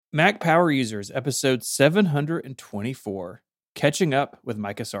Mac Power Users, episode 724, Catching Up with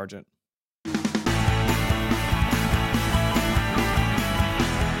Mikah Sargent.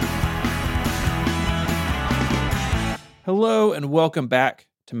 Hello and welcome back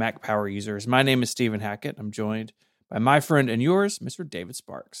to Mac Power Users. My name is Stephen Hackett. I'm joined by my friend and yours, Mr. David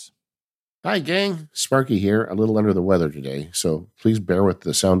Sparks. Hi, gang. Sparky here. A little under the weather today, so please bear with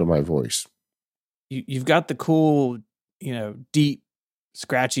the sound of my voice. You've got the cool, deep,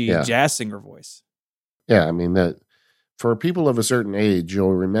 scratchy jazz singer voice. Yeah, I mean, that for people of a certain age,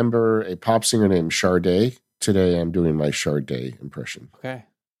 you'll remember a pop singer named Sade. Today, I'm doing my Sade impression. Okay,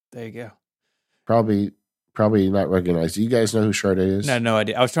 there you go. Probably not recognized. Do you guys know who Sade is? No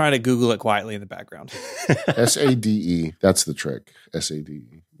idea. I was trying to Google it quietly in the background. Sade. That's the trick.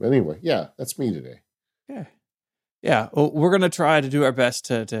 Sade. But anyway, yeah, that's me today. Yeah. Well, we're going to try to do our best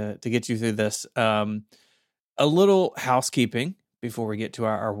to get you through this. A little housekeeping before we get to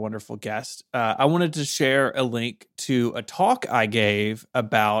our wonderful guest. I wanted to share a link to a talk I gave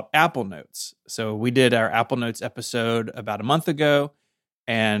about Apple Notes. So we did our Apple Notes episode about a month ago,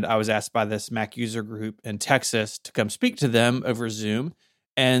 and I was asked by this Mac user group in Texas to come speak to them over Zoom.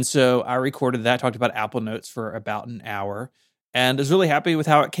 And so I recorded that, talked about Apple Notes for about an hour, and I was really happy with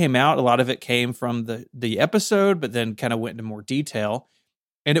how it came out. A lot of it came from the episode, but then kind of went into more detail.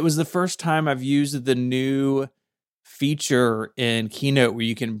 And it was the first time I've used the new feature in Keynote where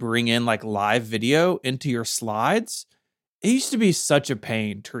you can bring in like live video into your slides. It used to be such a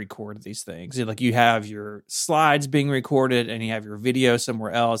pain to record these things. Like you have your slides being recorded and you have your video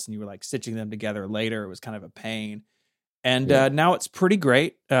somewhere else and you were like stitching them together later. It was kind of a pain. And now it's pretty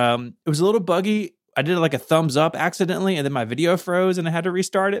great. It was a little buggy. I did like a thumbs up accidentally and then my video froze and I had to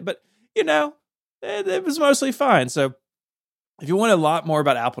restart it. But, it was mostly fine. So if you want a lot more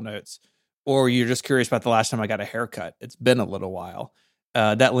about Apple Notes or you're just curious about the last time I got a haircut, it's been a little while.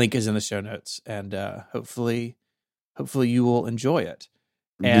 That link is in the show notes and hopefully you will enjoy it.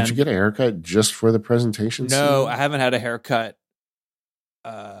 Did you get a haircut just for the presentation? No, I haven't had a haircut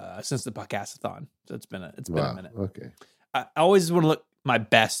since the podcastathon. So it's been a minute. Okay. I always want to look my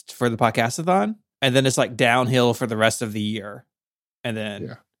best for the podcastathon, and then it's like downhill for the rest of the year, and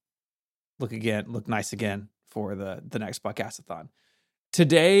then look nice again for the next podcastathon.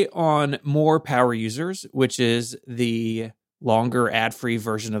 Today on More Power Users, which is the longer ad-free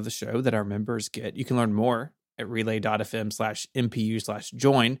version of the show that our members get, you can learn more at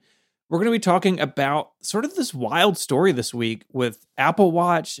relay.fm/MPU/join. We're going to be talking about sort of this wild story this week with Apple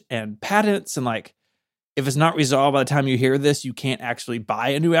Watch and patents. And like, if it's not resolved by the time you hear this, you can't actually buy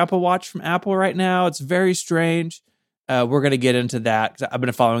a new Apple Watch from Apple right now. It's very strange. We're going to get into that because I've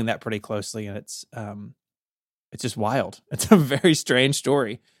been following that pretty closely, and it's just wild. It's a very strange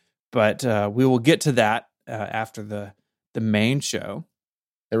story, but we will get to that after the main show.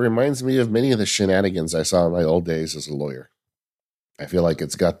 It reminds me of many of the shenanigans I saw in my old days as a lawyer. I feel like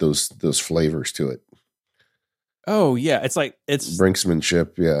it's got those flavors to it. Oh yeah, it's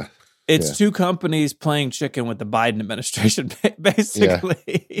brinksmanship. Yeah, it's two companies playing chicken with the Biden administration,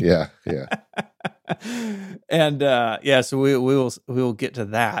 basically. Yeah. And so we will get to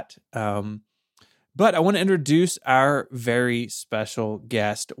that. But I want to introduce our very special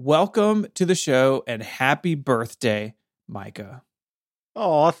guest. Welcome to the show and happy birthday, Mikah.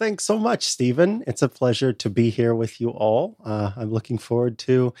 Oh, thanks so much, Stephen. It's a pleasure to be here with you all. I'm looking forward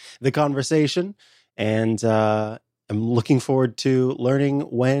to the conversation, and I'm looking forward to learning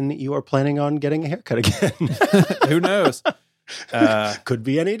when you are planning on getting a haircut again. Who knows? Could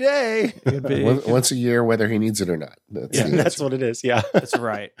be any day. Could be. Once a year, whether he needs it or not. That's what it is. Yeah, that's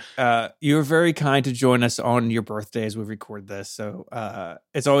right. You were very kind to join us on your birthday as we record this, so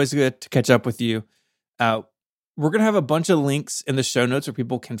it's always good to catch up with you. We're going to have a bunch of links in the show notes where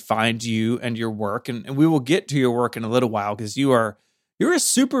people can find you and your work. And we will get to your work in a little while because you're a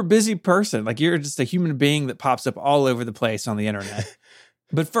super busy person. Like you're just a human being that pops up all over the place on the internet.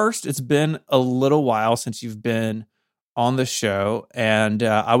 But first, it's been a little while since you've been on the show. And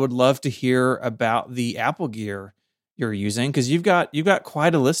I would love to hear about the Apple gear you're using because you've got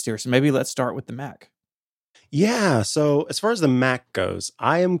quite a list here. So maybe let's start with the Mac. Yeah, so as far as the Mac goes,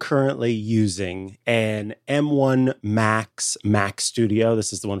 I am currently using an M1 Max Mac Studio.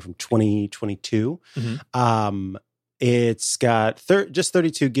 This is the one from 2022. Mm-hmm. It's got just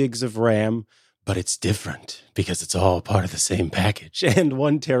 32 gigs of RAM, but it's different because it's all part of the same package, and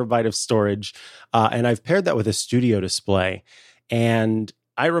 1 terabyte of storage. And I've paired that with a studio display. And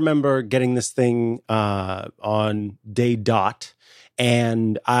I remember getting this thing on day dot,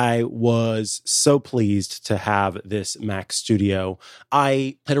 and I was so pleased to have this Mac Studio.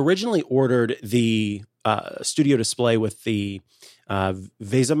 I had originally ordered the studio display with the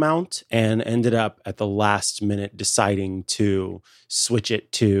VESA mount, and ended up at the last minute deciding to switch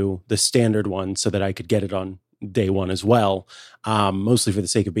it to the standard one so that I could get it on day one as well, mostly for the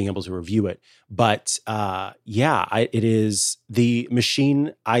sake of being able to review it. But it is the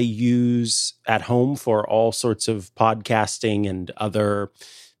machine I use at home for all sorts of podcasting and other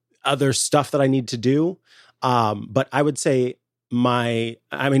stuff that I need to do. But I would say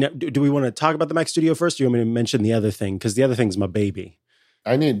do we want to talk about the Mac Studio first, or do you want me to mention the other thing? Because the other thing's my baby.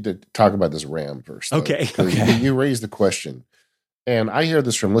 I need to talk about this RAM first. Though, okay. You raised the question. And I hear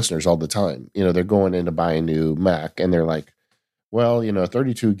this from listeners all the time. They're going in to buy a new Mac, and they're like, well,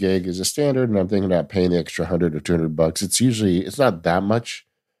 32 gig is a standard, and I'm thinking about paying the extra $100 or $200. It's not that much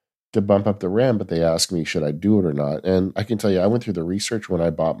to bump up the RAM, but they ask me, should I do it or not? And I can tell you, I went through the research when I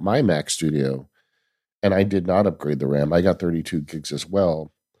bought my Mac Studio, and I did not upgrade the RAM. I got 32 gigs as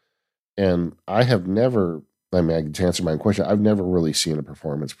well. And I have never, to answer my question, I've never really seen a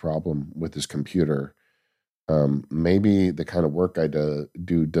performance problem with this computer. Maybe the kind of work I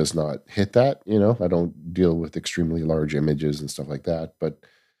do does not hit that. I don't deal with extremely large images and stuff like that. But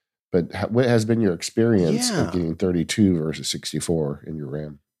what has been your experience of getting 32 versus 64 in your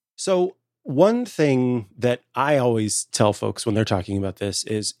RAM? So one thing that I always tell folks when they're talking about this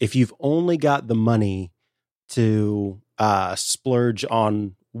is, if you've only got the money to splurge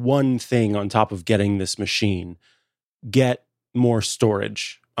on one thing on top of getting this machine, get more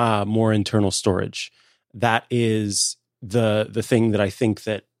storage, more internal storage. That is the thing that I think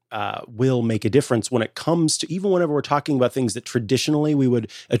that will make a difference when it comes to, even whenever we're talking about things that traditionally we would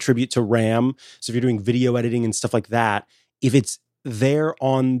attribute to RAM. So if you're doing video editing and stuff like that, if it's there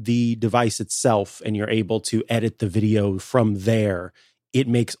on the device itself and you're able to edit the video from there, it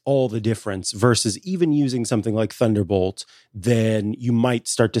makes all the difference, versus even using something like Thunderbolt, then you might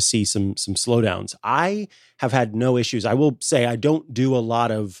start to see some slowdowns. I have had no issues. I will say I don't do a lot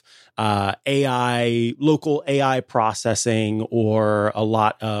of local AI processing, or a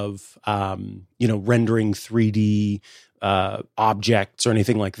lot of rendering 3D objects or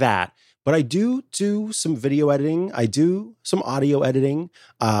anything like that. But I do some video editing. I do some audio editing.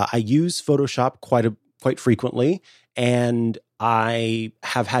 I use Photoshop quite frequently, and I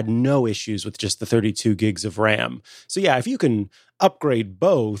have had no issues with just the 32 gigs of RAM. So yeah, if you can upgrade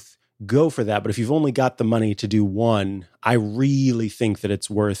both, go for that. But if you've only got the money to do one, I really think that it's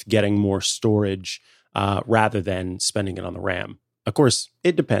worth getting more storage rather than spending it on the RAM. Of course,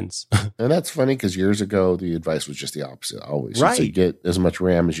 it depends. And that's funny, because years ago, the advice was just the opposite. Always. Right. So get as much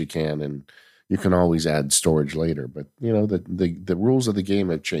RAM as you can, and you can always add storage later. But, the rules of the game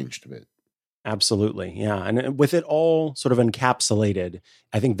have changed a bit. Absolutely. Yeah. And with it all sort of encapsulated,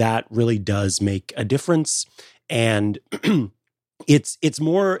 I think that really does make a difference. And it's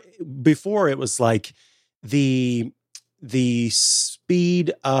more, before it was like the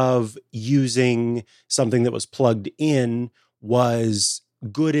speed of using something that was plugged in was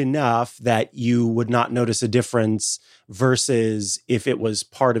good enough that you would not notice a difference, versus if it was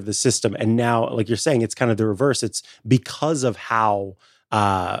part of the system. And now, like you're saying, it's kind of the reverse. It's because of how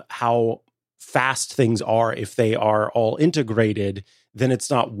fast things are. If they are all integrated, then it's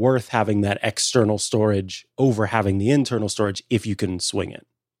not worth having that external storage over having the internal storage if you can swing it.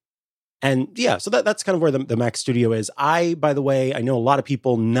 And yeah, so that's kind of where the Mac Studio is. By the way, I know a lot of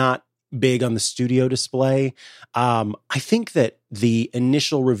people not big on the studio display. I think that the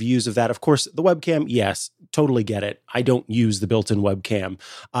initial reviews of that, of course, the webcam, yes, totally get it. I don't use the built-in webcam.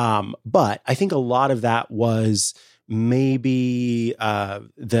 But I think a lot of that was maybe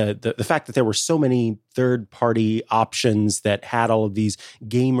the fact that there were so many third-party options that had all of these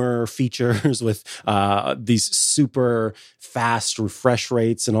gamer features with these super fast refresh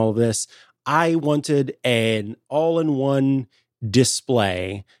rates and all of this. I wanted an all-in-one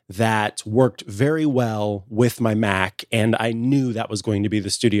display that worked very well with my Mac, and I knew that was going to be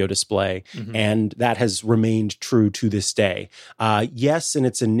the studio display, and that has remained true to this day. Yes, in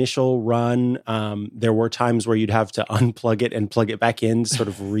its initial run, there were times where you'd have to unplug it and plug it back in to sort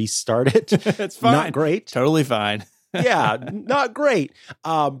of restart it. It's fine. Not great. Totally fine. Yeah, not great.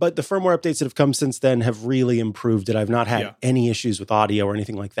 But the firmware updates that have come since then have really improved it. I've not had any issues with audio or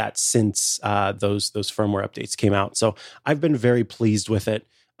anything like that since those firmware updates came out. So I've been very pleased with it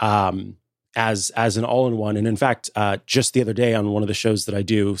as an all-in-one. And in fact, just the other day on one of the shows that I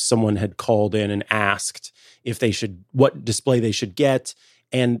do, someone had called in and asked what display they should get.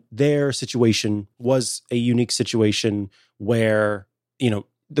 And their situation was a unique situation where,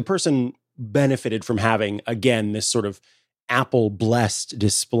 the person benefited from having, again, this sort of Apple blessed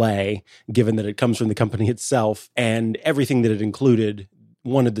display, given that it comes from the company itself, and everything that it included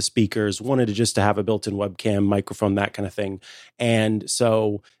wanted the speakers, wanted to just to have a built-in webcam, microphone, that kind of thing. And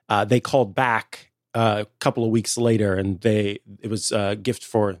so they called back a couple of weeks later, and it was a gift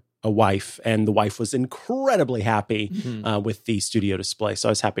for a wife, and the wife was incredibly happy with the studio display. So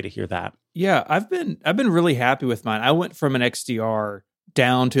I was happy to hear that. Yeah, I've been really happy with mine. I went from an XDR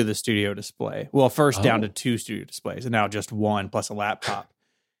down to the studio display. Well, first down to 2 studio displays, and now just 1 plus a laptop.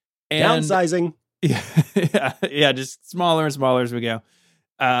 And downsizing. Yeah, just smaller and smaller as we go.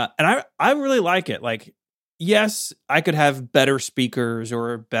 And I really like it. Like, yes, I could have better speakers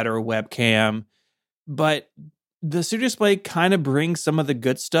or a better webcam, but the studio display kind of brings some of the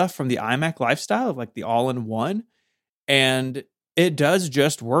good stuff from the iMac lifestyle of like the all-in-one, and it does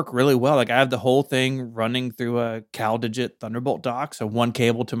just work really well. Like, I have the whole thing running through a CalDigit Thunderbolt dock, so 1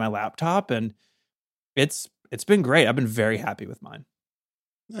 cable to my laptop, and it's been great. I've been very happy with mine.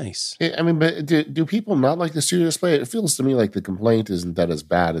 Nice. I mean, but do people not like the studio display? It feels to me like the complaint isn't that it's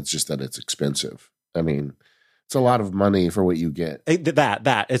bad. It's just that it's expensive. I mean, it's a lot of money for what you get.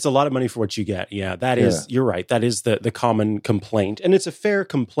 That it's a lot of money for what you get. Yeah, that is, you're right. That is the common complaint. And it's a fair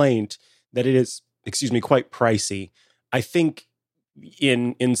complaint that it is, quite pricey. I think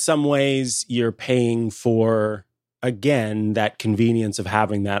in some ways you're paying for, again, that convenience of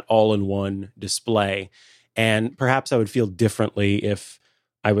having that all-in-one display. And perhaps I would feel differently if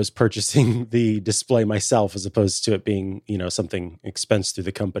I was purchasing the display myself as opposed to it being, something expensed through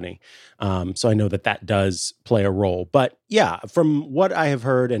the company. So I know that does play a role. But yeah, from what I have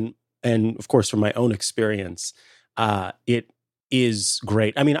heard and of course from my own experience, it is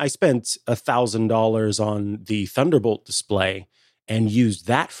great. I mean, I spent $1,000 on the Thunderbolt display and used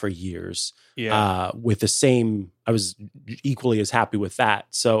that for years. Yeah. With the same, I was equally as happy with that.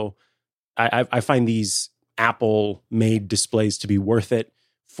 So I find these Apple-made displays to be worth it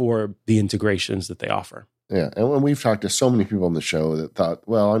for the integrations that they offer. Yeah, and when we've talked to so many people on the show that thought,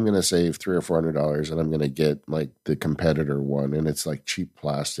 well, I'm going to save $300 or $400 and I'm going to get like the competitor one, and it's like cheap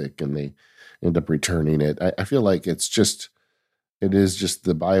plastic, and they end up returning it. I feel like it is just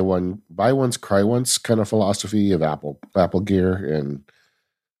the buy once, cry once kind of philosophy of Apple gear. And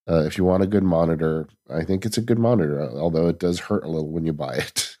if you want a good monitor, I think it's a good monitor, although it does hurt a little when you buy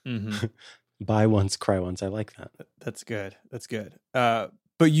it. Mm-hmm. Buy once, cry once. I like that. That's good.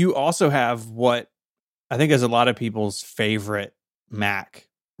 But you also have what I think is a lot of people's favorite Mac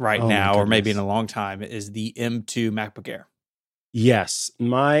right now, or maybe in a long time, is the M2 MacBook Air. Yes,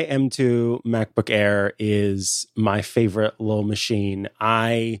 my M2 MacBook Air is my favorite little machine.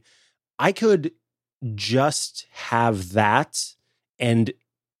 I could just have that, and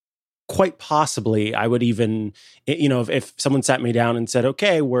quite possibly I would even, if someone sat me down and said,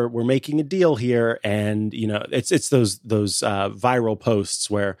 okay, we're making a deal here, and it's those viral posts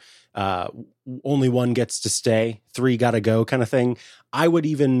where only one gets to stay, 3 gotta go kind of thing. I would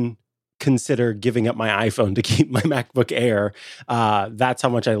even consider giving up my iPhone to keep my MacBook Air. That's how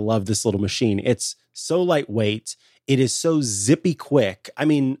much I love this little machine. It's so lightweight. It is so zippy quick. I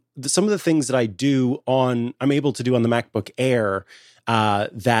mean, some of the things that I'm able to do on the MacBook Air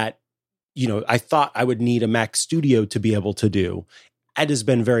that I thought I would need a Mac Studio to be able to do. It has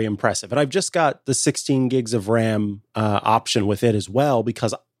been very impressive. And I've just got the 16 gigs of RAM option with it as well,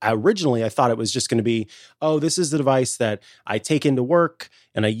 because originally I thought it was just going to be, this is the device that I take into work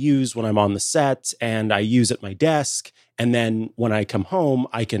and I use when I'm on the set and I use at my desk. And then when I come home,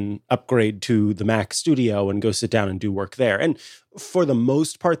 I can upgrade to the Mac Studio and go sit down and do work there. And for the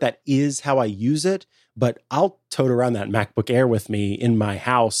most part, that is how I use it. But I'll tote around that MacBook Air with me in my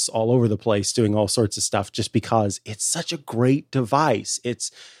house all over the place doing all sorts of stuff just because it's such a great device.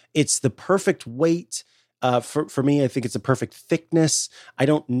 It's the perfect weight. For me, I think it's a perfect thickness. I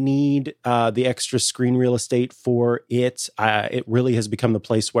don't need the extra screen real estate for it. It really has become the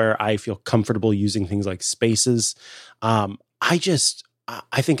place where I feel comfortable using things like Spaces. I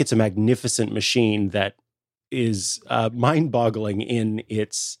think it's a magnificent machine that is mind-boggling in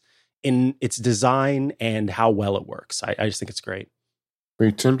its design and how well it works. I just think it's great. Were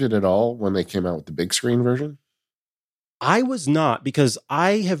you tempted at all when they came out with the big screen version? I was not, because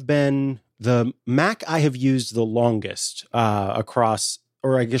the Mac I have used the longest across,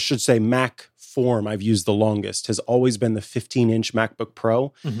 or I guess should say Mac form I've used the longest, has always been the 15-inch MacBook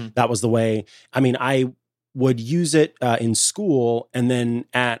Pro. Mm-hmm. That was the way. I mean, I would use it in school, and then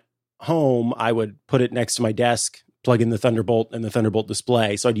at home, I would put it next to my desk, plug in the Thunderbolt and the Thunderbolt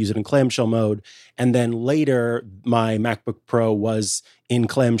display. So I'd use it in clamshell mode. And then later, my MacBook Pro was in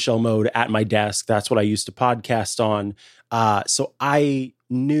clamshell mode at my desk. That's what I used to podcast on. So I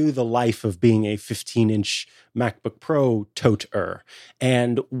knew the life of being a 15-inch MacBook Pro toter.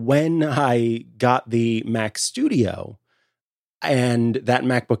 And when I got the Mac Studio, and that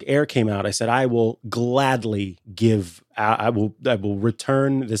MacBook Air came out, I said, I will gladly I will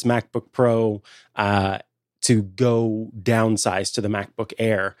return this MacBook Pro to go downsize to the MacBook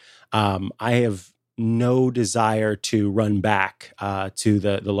Air. I have no desire to run back to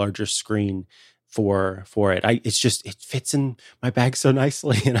the larger screen for it. It fits in my bag so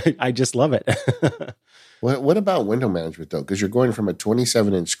nicely, and I just love it. What about window management though? Because you're going from a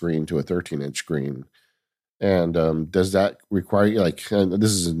 27-inch screen to a 13-inch screen. And does that require you,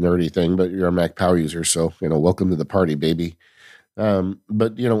 this is a nerdy thing, but you're a Mac Power user, so, welcome to the party, baby.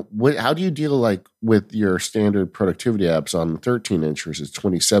 But, how do you deal with your standard productivity apps on 13-inch versus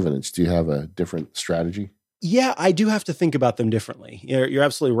 27-inch? Do you have a different strategy? Yeah, I do have to think about them differently. You're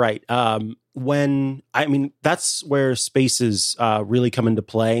absolutely right. That's where Spaces really come into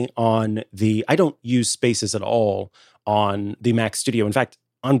play on I don't use Spaces at all on the Mac Studio. In fact,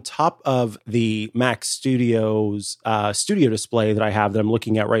 on top of the Mac Studio's studio display that I have that I'm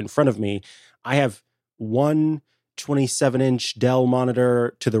looking at right in front of me, I have one 27-inch Dell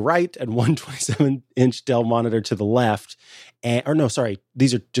monitor to the right and one 27-inch Dell monitor to the left.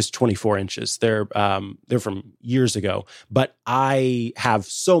 These are just 24 inches. They're from years ago, but I have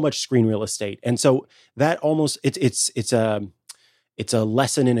so much screen real estate, and so that almost it's a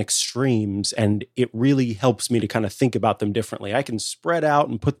lesson in extremes, and it really helps me to kind of think about them differently. I can spread out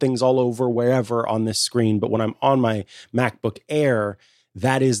and put things all over wherever on this screen, but when I'm on my MacBook Air,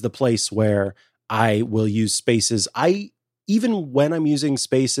 that is the place where I will use Spaces. Even when I'm using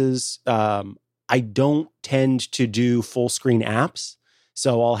Spaces, I don't tend to do full screen apps.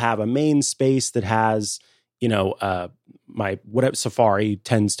 So I'll have a main space that has, my whatever Safari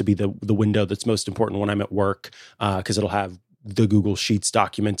tends to be the window that's most important when I'm at work, because it'll have the Google Sheets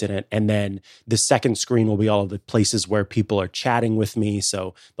document in it. And then the second screen will be all of the places where people are chatting with me.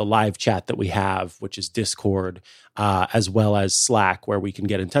 So the live chat that we have, which is Discord, as well as Slack, where we can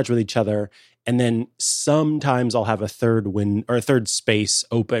get in touch with each other. And then sometimes I'll have a third space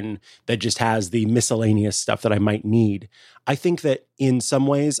open that just has the miscellaneous stuff that I might need. I think that in some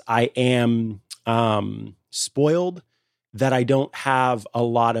ways I am spoiled that I don't have a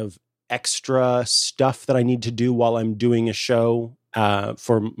lot of extra stuff that I need to do while I'm doing a show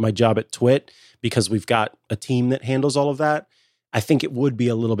for my job at Twit, because we've got a team that handles all of that. I think it would be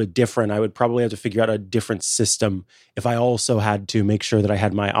a little bit different. I would probably have to figure out a different system if I also had to make sure that I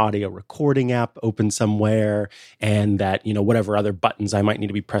had my audio recording app open somewhere, and that, whatever other buttons I might need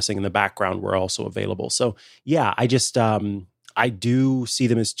to be pressing in the background were also available. So yeah, I just, I do see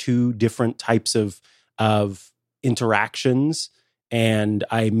them as two different types of interactions, and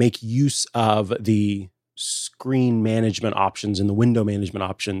I make use of the screen management options and the window management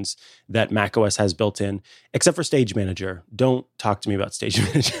options that macOS has built in, except for Stage Manager. Don't talk to me about Stage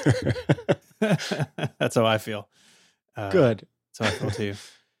Manager. That's how I feel. Good. That's how I feel too.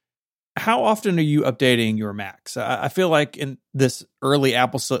 How often are you updating your Macs? I feel like in this early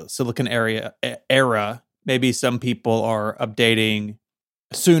Apple Silicon era, maybe some people are updating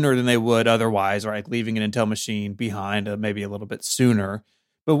sooner than they would otherwise, or leaving an Intel machine behind maybe a little bit sooner.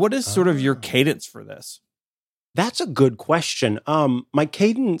 But what is sort of your cadence for this? That's a good question. My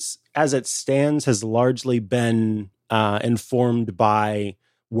cadence as it stands has largely been informed by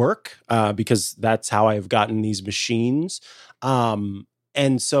work, because that's how I've gotten these machines.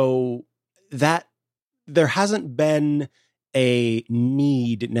 And so that there hasn't been a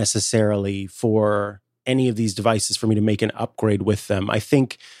need necessarily for any of these devices for me to make an upgrade with them. I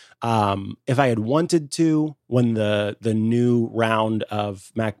think if I had wanted to, when the new round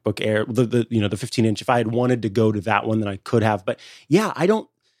of MacBook Air, the 15-inch, if I had wanted to go to that one, then I could have. But yeah,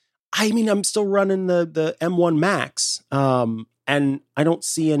 I'm still running the M1 Max, and I don't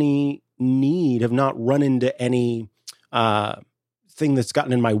see any need, have not run into any thing that's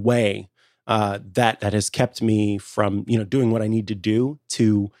gotten in my way that has kept me from doing what I need to do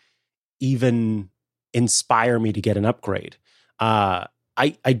to even inspire me to get an upgrade.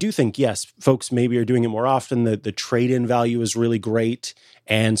 I do think, yes, folks maybe are doing it more often. The trade-in value is really great,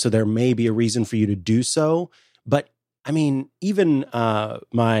 and so there may be a reason for you to do so. But I mean, even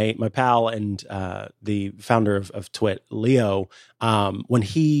my pal and the founder of Twit, Leo, when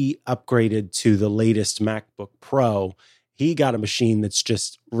he upgraded to the latest MacBook Pro, he got a machine that's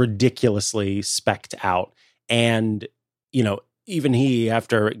just ridiculously spec'd out. And, even he,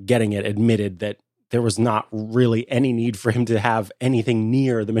 after getting it, admitted that there was not really any need for him to have anything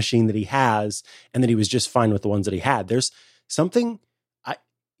near the machine that he has, and that he was just fine with the ones that he had. There's something,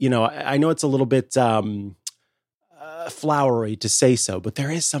 I know it's a little bit flowery to say so, but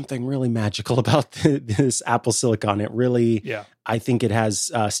there is something really magical about this Apple Silicon. It really, I think it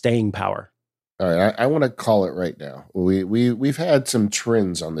has staying power. All right, I want to call it right now. We've had some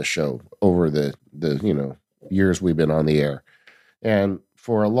trends on the show over the years we've been on the air, and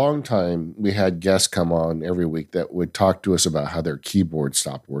for a long time we had guests come on every week that would talk to us about how their keyboard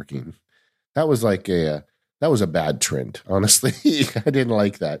stopped working. That was a bad trend. Honestly, I didn't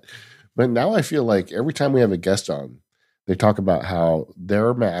like that. But now I feel like every time we have a guest on, they talk about how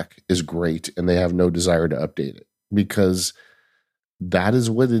their Mac is great and they have no desire to update it because that is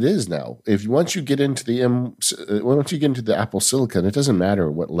what it is now. If once you get into the Apple Silicon, it doesn't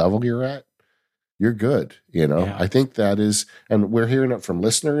matter what level you're at, you're good. Yeah. I think that is, and we're hearing it from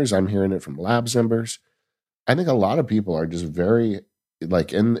listeners. I'm hearing it from Labs members. I think a lot of people are just very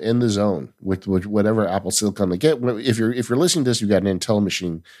like in the zone with whatever Apple Silicon they get. If you're listening to this, you've got an Intel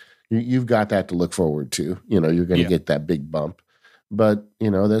machine, you've got that to look forward to. You're going to get that big bump. But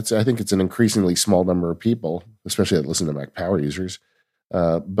I think it's an increasingly small number of people, especially that listen to Mac Power users.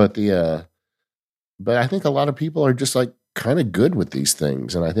 But I think a lot of people are just like kind of good with these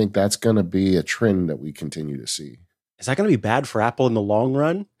things, and I think that's going to be a trend that we continue to see. Is that going to be bad for Apple in the long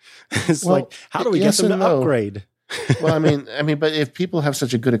run? It's like, how do we get them to upgrade? Well, I mean, but if people have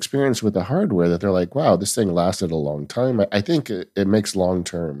such a good experience with the hardware that they're like, wow, this thing lasted a long time, I think it makes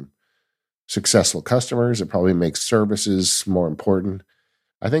long-term successful customers. It probably makes services more important.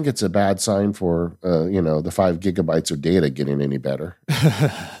 I think it's a bad sign for, the 5 gigabytes of data getting any better.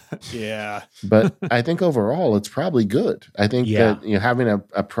 Yeah. But I think overall, it's probably good. I think that having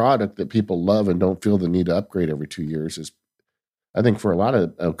a product that people love and don't feel the need to upgrade every 2 years is, I think for a lot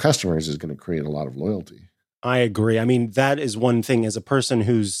of customers, is going to create a lot of loyalty. I agree. I mean, that is one thing as a person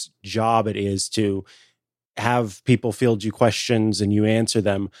whose job it is to have people field you questions and you answer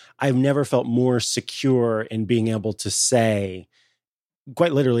them. I've never felt more secure in being able to say,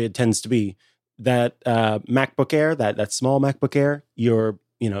 quite literally, it tends to be that MacBook Air, that small MacBook Air, your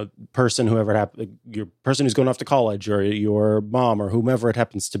person who's going off to college, or your mom or whomever it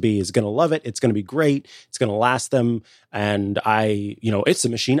happens to be, is going to love it. It's going to be great. It's going to last them. And it's a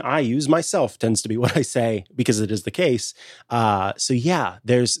machine I use myself, tends to be what I say, because it is the case. So yeah,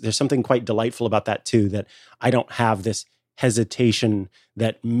 there's something quite delightful about that too, that I don't have this hesitation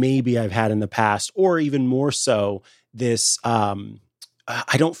that maybe I've had in the past, or even more so, this,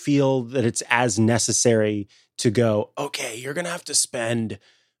 I don't feel that it's as necessary to go, okay, you're going to have to spend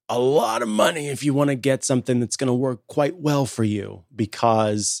a lot of money if you want to get something that's going to work quite well for you.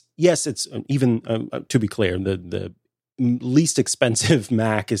 Because yes, it's even, to be clear, the least expensive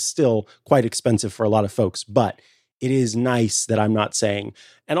Mac is still quite expensive for a lot of folks, but it is nice that I'm not saying,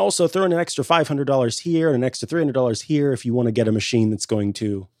 and also throw in an extra $500 here and an extra $300 here if you want to get a machine that's going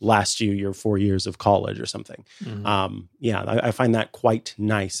to last you your 4 years of college or something. Mm-hmm. I find that quite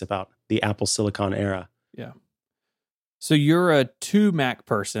nice about the Apple Silicon era. Yeah. So you're a 2 Mac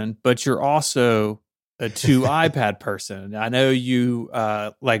person, but you're also a 2 iPad person. I know you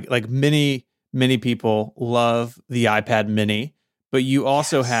like many people love the iPad Mini, but you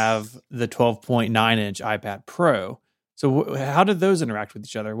also have the 12.9 inch iPad Pro. So how did those interact with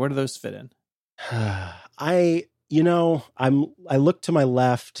each other? Where do those fit in? I look to my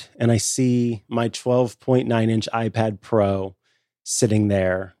left and I see my 12.9 inch iPad Pro sitting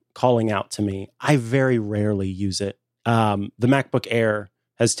there calling out to me. I very rarely use it. The MacBook Air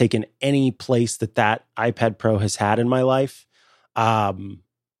has taken any place that iPad Pro has had in my life.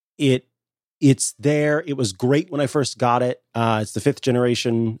 It's there. It was great when I first got it. It's the 5th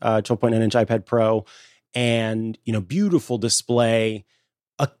generation 12.9 inch iPad Pro, and beautiful display.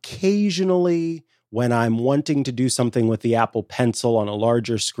 Occasionally, when I'm wanting to do something with the Apple Pencil on a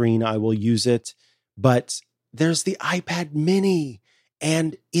larger screen, I will use it. But there's the iPad Mini,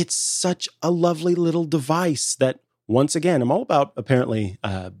 and it's such a lovely little device that, once again, I'm all about apparently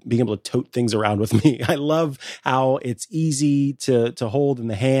being able to tote things around with me. I love how it's easy to hold in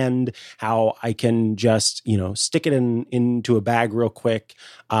the hand, how I can just, stick it into a bag real quick.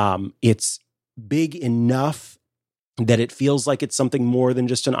 It's big enough that it feels like it's something more than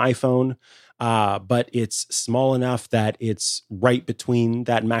just an iPhone, but it's small enough that it's right between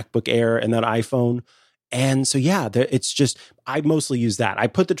that MacBook Air and that iPhone. And so, yeah, it's just, I mostly use that. I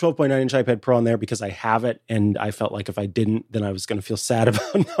put the 12.9 inch iPad Pro on there because I have it, and I felt like if I didn't, then I was going to feel sad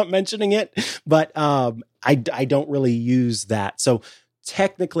about not mentioning it. But I don't really use that. So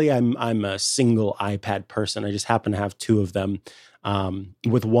technically, I'm a single iPad person. I just happen to have 2 of them,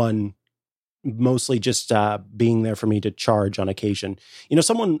 with one mostly just being there for me to charge on occasion.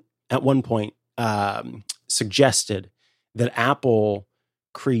 Someone at one point suggested that Apple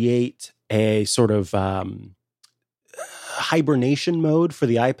create a sort of hibernation mode for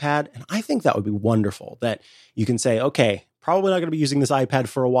the iPad. And I think that would be wonderful, that you can say, okay, probably not going to be using this iPad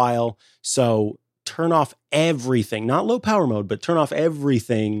for a while. So turn off everything, not low power mode, but turn off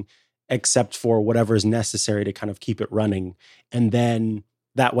everything except for whatever is necessary to kind of keep it running. And then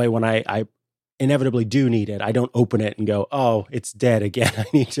that way, when I inevitably do need it, I don't open it and go, oh, it's dead again. I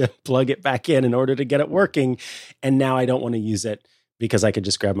need to plug it back in order to get it working. And now I don't want to use it because I could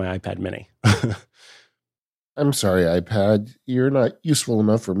just grab my iPad mini. I'm sorry, iPad. You're not useful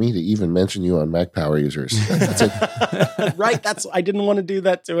enough for me to even mention you on Mac Power Users. That's it. Right. I didn't want to do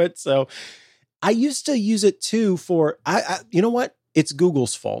that to it. So I used to use it too for, you know what? It's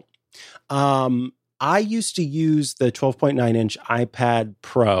Google's fault. I used to use the 12.9-inch iPad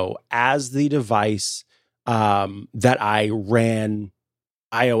Pro as the device that I ran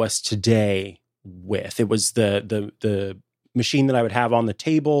iOS Today with. It was the machine that I would have on the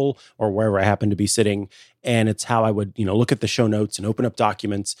table or wherever I happened to be sitting, and it's how I would look at the show notes and open up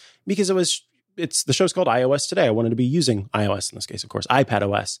documents because it's the show's called iOS Today. I wanted to be using iOS in this case, of course,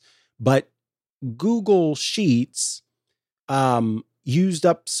 iPadOS, but Google Sheets used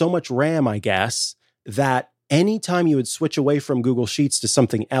up so much RAM, I guess, that anytime you would switch away from Google Sheets to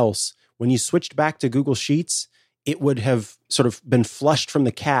something else, when you switched back to Google Sheets, it would have sort of been flushed from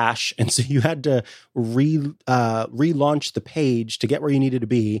the cache. And so you had to relaunch the page to get where you needed to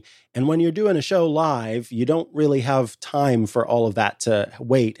be. And when you're doing a show live, you don't really have time for all of that to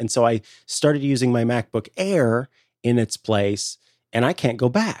wait. And so I started using my MacBook Air in its place, and I can't go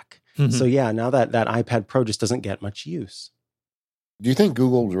back. Mm-hmm. So yeah, now that iPad Pro just doesn't get much use. Do you think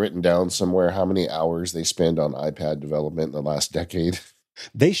Google's written down somewhere how many hours they spend on iPad development in the last decade?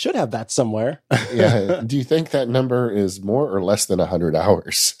 They should have that somewhere. Yeah. Do you think that number is more or less than 100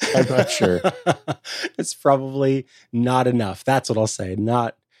 hours? I'm not sure. It's probably not enough. That's what I'll say.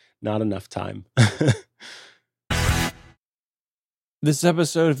 Not enough time. This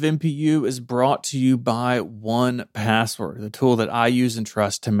episode of MPU is brought to you by 1Password, the tool that I use and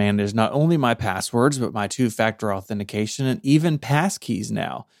trust to manage not only my passwords, but my two-factor authentication and even passkeys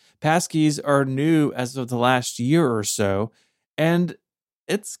now. Passkeys are new as of the last year or so, and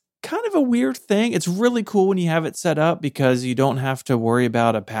it's kind of a weird thing. It's really cool when you have it set up because you don't have to worry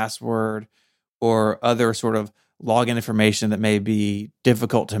about a password or other sort of login information that may be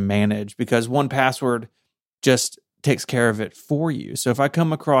difficult to manage because 1Password just takes care of it for you. So if I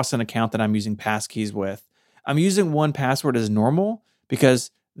come across an account that I'm using passkeys with, I'm using 1Password as normal because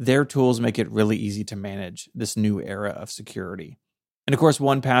their tools make it really easy to manage this new era of security. And of course,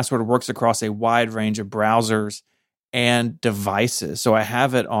 1Password works across a wide range of browsers and devices. So I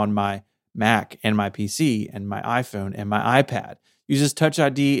have it on my Mac and my PC and my iPhone and my iPad. Uses Touch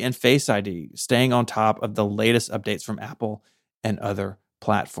ID and Face ID, staying on top of the latest updates from Apple and other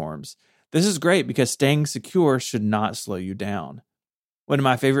platforms. This is great because staying secure should not slow you down. One of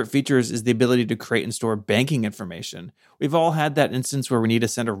my favorite features is the ability to create and store banking information. We've all had that instance where we need to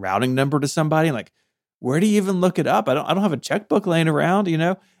send a routing number to somebody. Like, where do you even look it up? I don't have a checkbook laying around,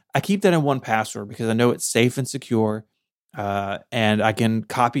 I keep that in 1Password because I know it's safe and secure, and I can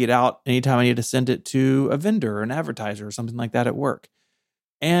copy it out anytime I need to send it to a vendor or an advertiser or something like that at work.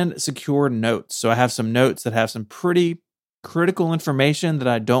 And secure notes. So I have some notes that have some pretty critical information that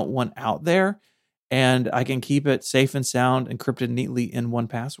I don't want out there, and I can keep it safe and sound, encrypted neatly in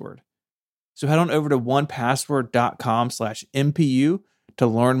 1Password. So head on over to 1password.com/MPU to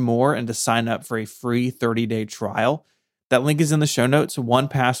learn more and to sign up for a free 30-day trial. That link is in the show notes,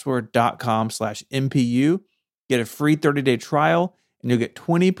 1password.com/MPU. Get a free 30-day trial, and you'll get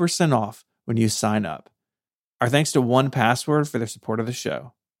 20% off when you sign up. Our thanks to 1Password for their support of the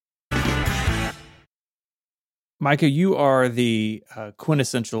show. Mikah, you are the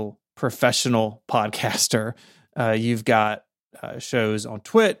quintessential professional podcaster. You've got shows on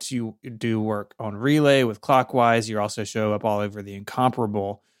Twitch. You do work on Relay with Clockwise. You also show up all over The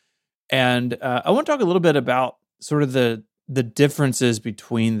Incomparable. And I want to talk a little bit about sort of the differences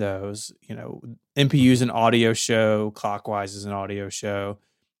between those. MPU is an audio show. Clockwise is an audio show.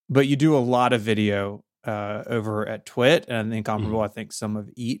 But you do a lot of video over at Twit and The Incomparable, I think some of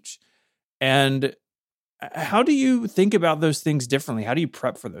each. And how do you think about those things differently? How do you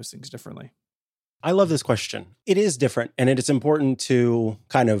prep for those things differently? I love this question. It is different, and it is important to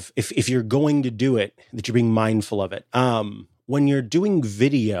kind of, if you're going to do it, that you're being mindful of it. When you're doing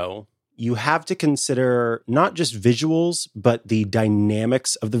video, you have to consider not just visuals, but the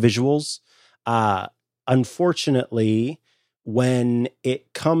dynamics of the visuals. Unfortunately, when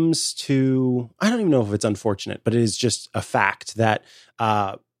it comes to, I don't even know if it's unfortunate, but it is just a fact that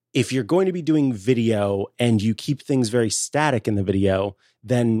if you're going to be doing video and you keep things very static in the video,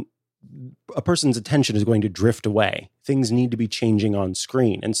 then a person's attention is going to drift away. Things need to be changing on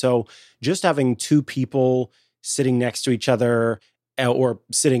screen. And so just having two people sitting next to each other or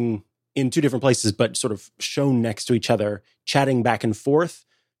sitting in two different places, but sort of shown next to each other, chatting back and forth,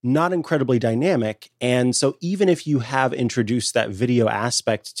 not incredibly dynamic. And so even if you have introduced that video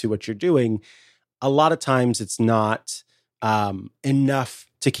aspect to what you're doing, a lot of times it's not enough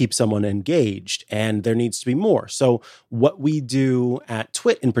to keep someone engaged, and there needs to be more. So what we do at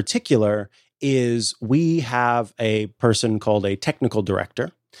Twit in particular is we have a person called a technical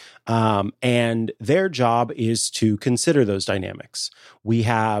director, and their job is to consider those dynamics. We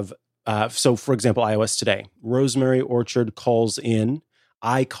have, so for example, iOS Today, Rosemary Orchard calls in,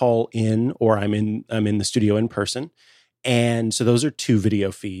 I call in, or I'm in the studio in person. And so those are two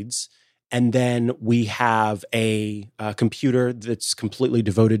video feeds. And then we have a computer that's completely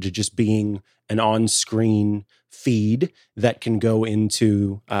devoted to just being an on-screen feed that can go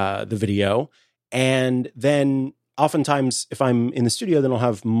into the video. And then oftentimes, if I'm in the studio, then I'll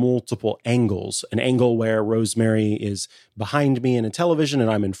have multiple angles, an angle where Rosemary is behind me in a television and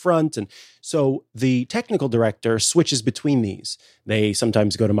I'm in front. And so the technical director switches between these. They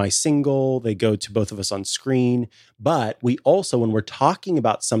sometimes go to my single, they go to both of us on screen. But we also, when we're talking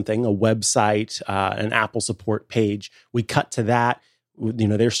about something, a website, an Apple support page, we cut to that. You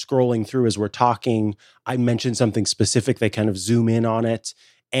know, they're scrolling through as we're talking. I mention something specific, they kind of zoom in on it.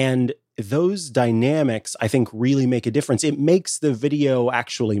 And those dynamics, I think, really make a difference. It makes the video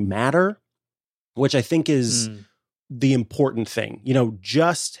actually matter, which I think is the important thing. You know,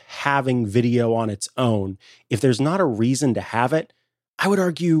 just having video on its own, if there's not a reason to have it, I would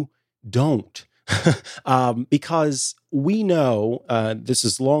argue don't. Because we know, this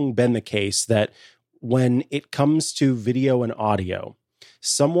has long been the case, that when it comes to video and audio,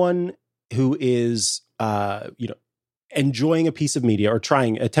 someone who is, enjoying a piece of media or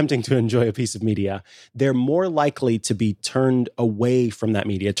attempting to enjoy a piece of media, they're more likely to be turned away from that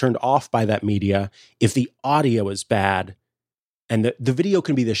media, turned off by that media if the audio is bad. And the video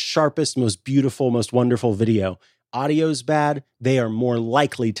can be the sharpest, most beautiful, most wonderful video. Audio's bad, they are more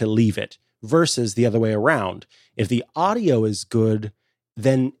likely to leave it versus the other way around. If the audio is good,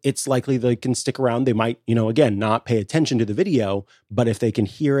 then it's likely they can stick around. They might, again, not pay attention to the video, but if they can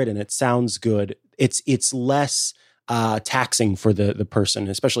hear it and it sounds good, it's less taxing for the person,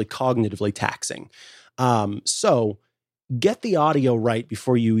 especially cognitively taxing. So get the audio right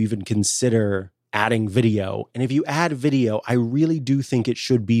before you even consider adding video. And if you add video, I really do think it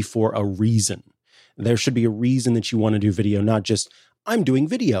should be for a reason. There should be a reason that you want to do video, not just I'm doing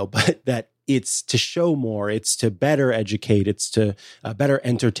video, but that it's to show more, it's to better educate, it's to better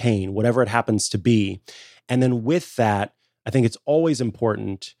entertain, whatever it happens to be. And then with that, I think it's always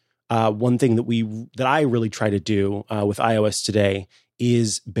important. One thing that I really try to do with iOS Today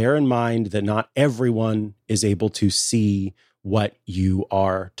is bear in mind that not everyone is able to see what you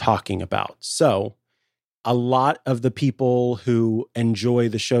are talking about. So a lot of the people who enjoy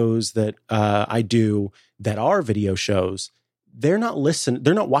the shows that I do that are video shows, they're not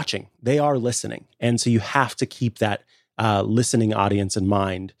watching, they are listening. And so you have to keep that listening audience in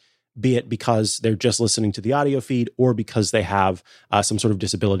mind, be it because they're just listening to the audio feed or because they have some sort of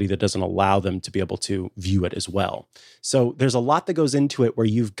disability that doesn't allow them to be able to view it as well. So there's a lot that goes into it where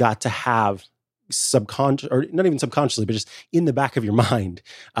you've got to have or not even subconsciously, but just in the back of your mind,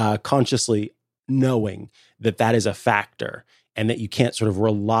 consciously knowing that that is a factor and that you can't sort of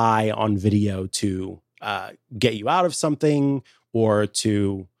rely on video to get you out of something or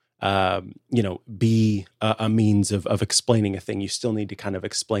to be a means of explaining a thing. You still need to kind of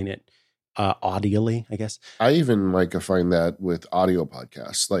explain it audially, I guess. I even find that with audio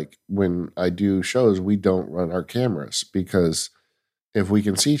podcasts. Like when I do shows, we don't run our cameras because if we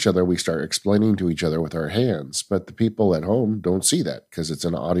can see each other, we start explaining to each other with our hands. But the people at home don't see that because it's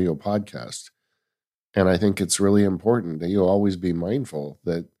an audio podcast. And I think it's really important that you always be mindful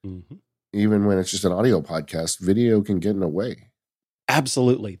that even when it's just an audio podcast, video can get in the way.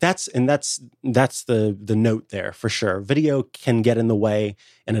 Absolutely. That's the note there for sure. Video can get in the way,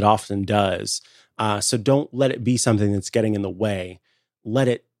 and it often does. So don't let it be something that's getting in the way. Let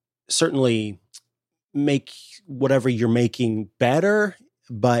it certainly make whatever you're making better,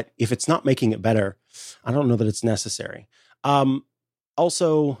 but if it's not making it better, I don't know that it's necessary.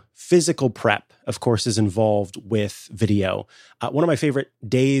 Also, physical prep, of course, is involved with video. One of my favorite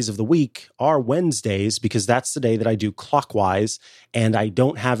days of the week are Wednesdays because that's the day that I do clockwise and I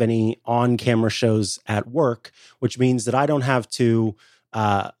don't have any on-camera shows at work, which means that I don't have to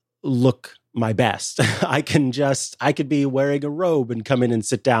look my best. I could be wearing a robe and come in and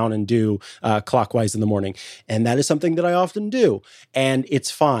sit down and do clockwise in the morning. And that is something that I often do. And it's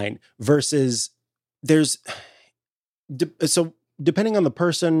fine versus depending on the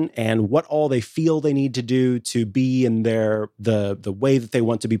person and what all they feel they need to do to be in the way that they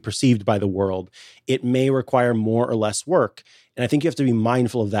want to be perceived by the world, it may require more or less work. And I think you have to be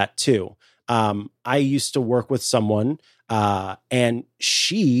mindful of that too. I used to work with someone, and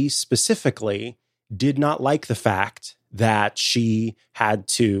she specifically did not like the fact that she had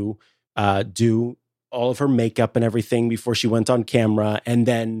to do all of her makeup and everything before she went on camera. And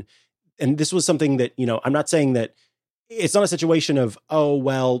this was something that, I'm not saying that it's not a situation of, oh,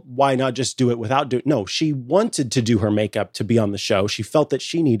 well, why not just do it without doing? No, she wanted to do her makeup to be on the show. She felt that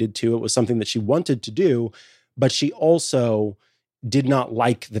she needed to. It was something that she wanted to do, but she also did not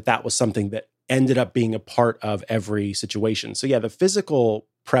like that was something that ended up being a part of every situation. So yeah, the physical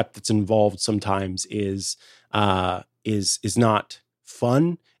prep that's involved sometimes is not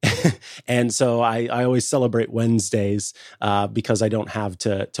fun. And so I always celebrate Wednesdays because I don't have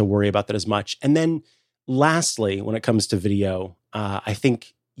to worry about that as much. And then lastly, when it comes to video, I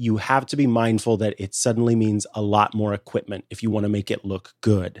think you have to be mindful that it suddenly means a lot more equipment if you want to make it look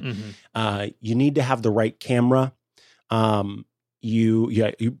good. Mm-hmm. You need to have the right camera. You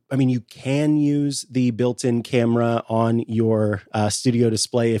can use the built-in camera on your studio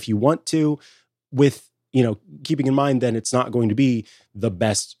display if you want to, with keeping in mind then it's not going to be the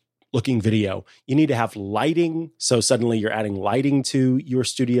best looking video. You need to have lighting, so suddenly you're adding lighting to your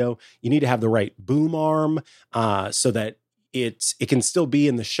studio. You need to have the right boom arm so that it can still be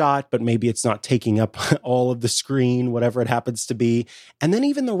in the shot, but maybe it's not taking up all of the screen, whatever it happens to be. And then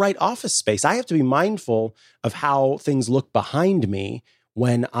even the right office space. I have to be mindful of how things look behind me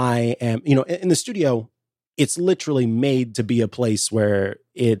when I am, in the studio. It's literally made to be a place where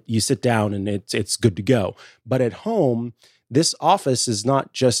you sit down and it's good to go. But at home, this office is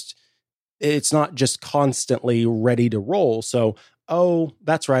not just constantly ready to roll. So, oh,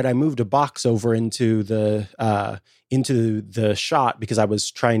 that's right, I moved a box over into the shot because I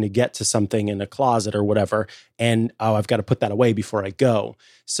was trying to get to something in a closet or whatever, and I've got to put that away before I go.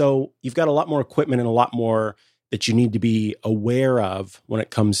 So you've got a lot more equipment and a lot more that you need to be aware of when it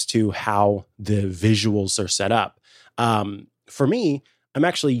comes to how the visuals are set up. For me, I'm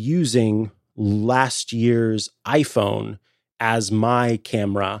actually using last year's iPhone as my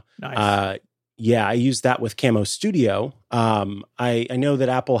camera. Nice. I use that with Camo Studio. I know that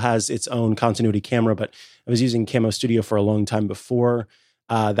Apple has its own continuity camera, but I was using Camo Studio for a long time before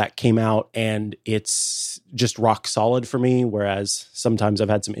that came out, and it's just rock solid for me, whereas sometimes I've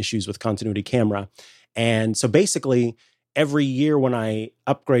had some issues with continuity camera. And so basically, every year when I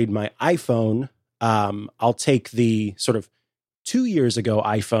upgrade my iPhone, I'll take the sort of 2 years ago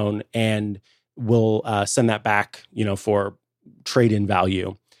iPhone and we'll send that back, for trade-in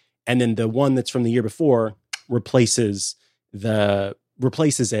value. And then the one that's from the year before replaces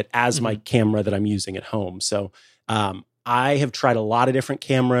it as my camera that I'm using at home. So I have tried a lot of different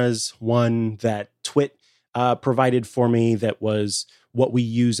cameras. One that Twit provided for me that was what we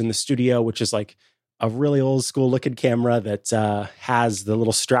use in the studio, which is like a really old school looking camera that has the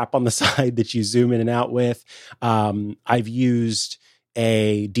little strap on the side that you zoom in and out with. I've used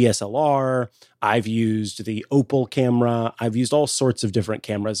a DSLR. I've used the Opal camera. I've used all sorts of different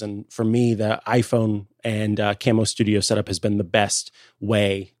cameras. And for me, the iPhone and Camo Studio setup has been the best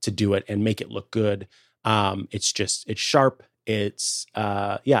way to do it and make it look good. It's sharp. It's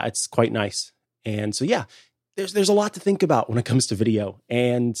quite nice. And so, yeah, there's a lot to think about when it comes to video,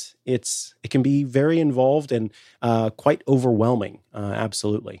 and it can be very involved and quite overwhelming.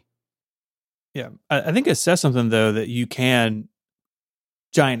 Absolutely. Yeah. I think it says something though, that you can,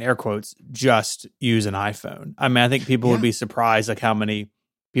 giant air quotes, just use an iPhone. I mean, I think people would be surprised like how many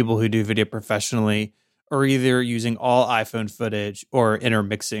people who do video professionally are either using all iPhone footage or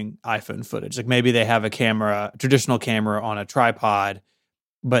intermixing iPhone footage. Like maybe they have a traditional camera on a tripod,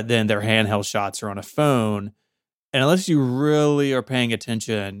 but then their handheld shots are on a phone. And unless you really are paying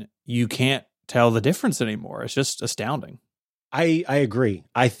attention, you can't tell the difference anymore. It's just astounding. I agree.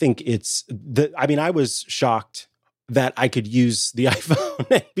 I think I was shocked that I could use the iPhone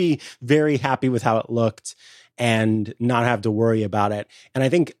and be very happy with how it looked and not have to worry about it. And I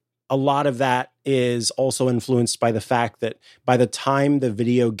think a lot of that is also influenced by the fact that by the time the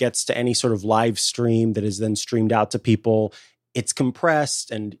video gets to any sort of live stream that is then streamed out to people, it's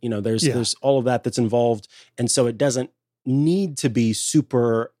compressed and, there's all of that that's involved. And so it doesn't need to be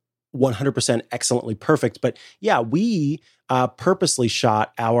super 100% excellently perfect. But yeah, we purposely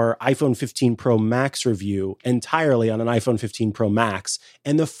shot our iPhone 15 Pro Max review entirely on an iPhone 15 Pro Max.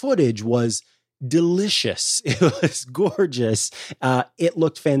 And the footage was delicious. It was gorgeous. It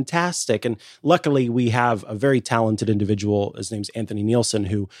looked fantastic. And luckily, we have a very talented individual. His name's Anthony Nielsen,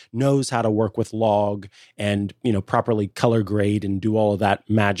 who knows how to work with log and, properly color grade and do all of that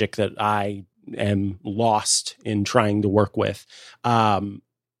magic that I am lost in trying to work with.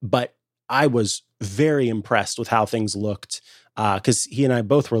 But I was very impressed with how things looked. Because he and I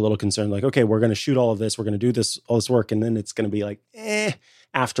both were a little concerned, like, okay, we're going to shoot all of this, we're going to do all this work, and then it's going to be like,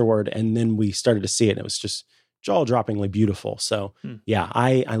 afterward. And then we started to see it, and it was just jaw-droppingly beautiful. So, yeah,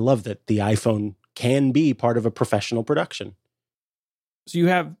 I love that the iPhone can be part of a professional production. So you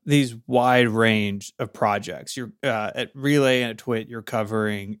have these wide range of projects. You're at Relay and at Twit, you're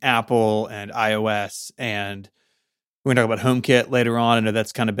covering Apple and iOS, and we're going to talk about HomeKit later on. I know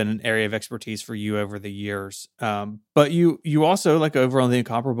that's kind of been an area of expertise for you over the years. But you also, like over on The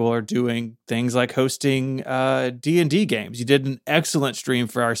Incomparable, are doing things like hosting D&D games. You did an excellent stream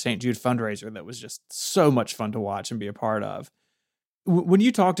for our St. Jude fundraiser that was just so much fun to watch and be a part of. When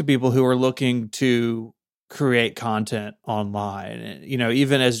you talk to people who are looking to create content online,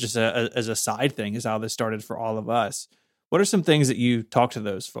 even as just as a side thing, is how this started for all of us, what are some things that you talk to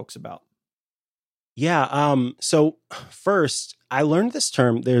those folks about? Yeah. So first, I learned this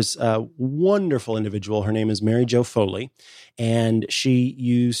term. There's a wonderful individual. Her name is Mary Jo Foley, and she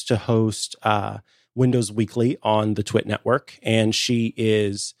used to host Windows Weekly on the Twit network. And she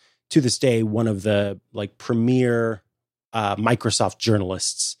is, to this day, one of the premier Microsoft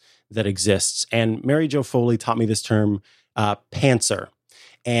journalists that exists. And Mary Jo Foley taught me this term, pantser.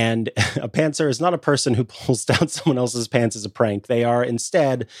 And a pantser is not a person who pulls down someone else's pants as a prank. They are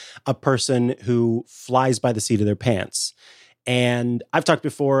instead a person who flies by the seat of their pants. And I've talked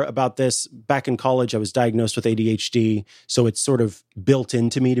before about this. Back in college, I was diagnosed with ADHD. So it's sort of built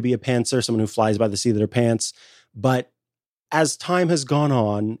into me to be a pantser, someone who flies by the seat of their pants. But as time has gone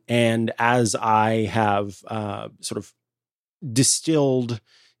on, and as I have sort of distilled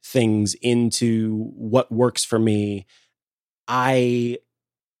things into what works for me, I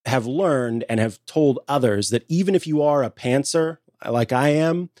have learned and have told others that even if you are a pantser like I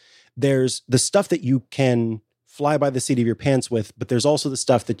am, there's the stuff that you can fly by the seat of your pants with, but there's also the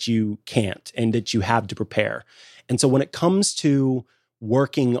stuff that you can't and that you have to prepare. And so when it comes to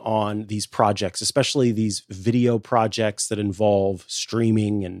working on these projects, especially these video projects that involve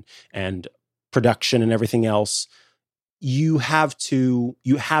streaming and production and everything else, you have to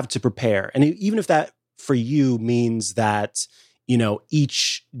prepare. And even if that for you means that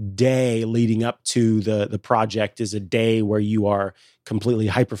each day leading up to the project is a day where you are completely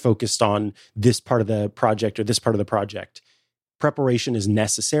hyper-focused on this part of the project or this part of the project. Preparation is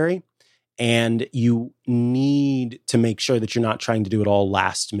necessary, and you need to make sure that you're not trying to do it all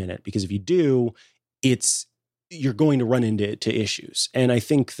last minute, because if you do, you're going to run into issues. And I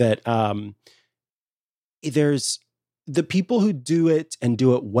think that there's the people who do it and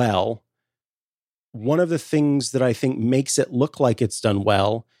do it well. One of the things that I think makes it look like it's done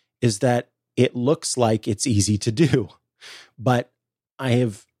well is that it looks like it's easy to do. But I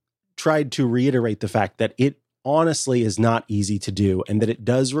have tried to reiterate the fact that it honestly is not easy to do, and that it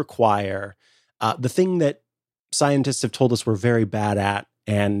does require the thing that scientists have told us we're very bad at,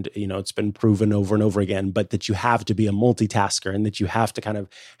 and it's been proven over and over again, but that you have to be a multitasker and that you have to kind of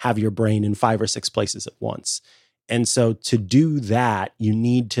have your brain in 5 or 6 places at once. And so to do that, you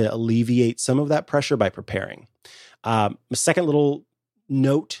need to alleviate some of that pressure by preparing. A second little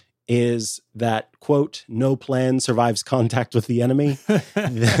note is that, quote, no plan survives contact with the enemy.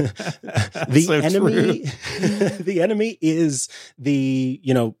 The so enemy, the enemy is the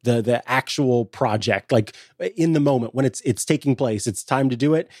actual project, like in the moment when it's taking place, it's time to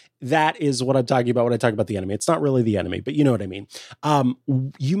do it. That is what I'm talking about when I talk about the enemy. It's not really the enemy, but you know what I mean.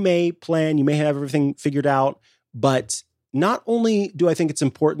 You may plan, you may have everything figured out, but not only do I think it's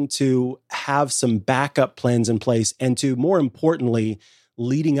important to have some backup plans in place, and to, more importantly,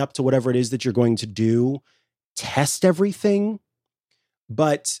 leading up to whatever it is that you're going to do, test everything,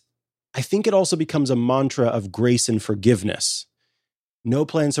 but I think it also becomes a mantra of grace and forgiveness. No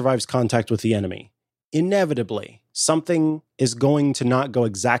plan survives contact with the enemy. Inevitably, something is going to not go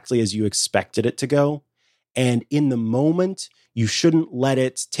exactly as you expected it to go. And in the moment, you shouldn't let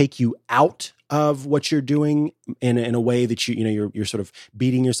it take you out of what you're doing in a way that you're sort of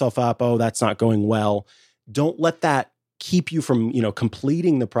beating yourself up. Oh, that's not going well. Don't let that keep you from,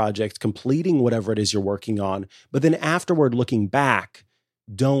 completing the project, completing whatever it is you're working on. But then afterward, looking back,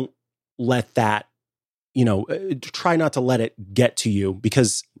 don't let that, try not to let it get to you,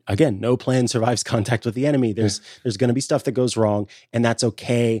 because again, no plan survives contact with the enemy. There's going to be stuff that goes wrong, and that's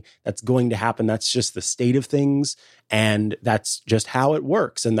okay. That's going to happen. That's just the state of things, and that's just how it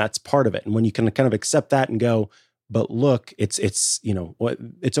works, and that's part of it. And when you can kind of accept that and go, but look, it's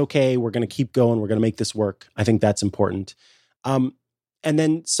okay. We're going to keep going. We're going to make this work. I think that's important. And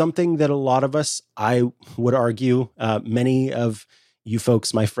then something that a lot of us, I would argue, many of you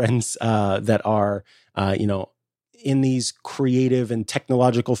folks, my friends that are, in these creative and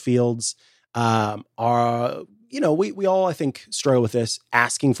technological fields are, we all, I think, struggle with this,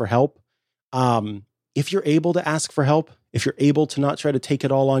 asking for help. If you're able to ask for help, if you're able to not try to take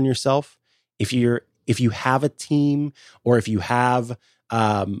it all on yourself, if you have a team, or if you have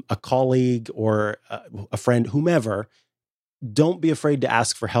a colleague or a friend, whomever, don't be afraid to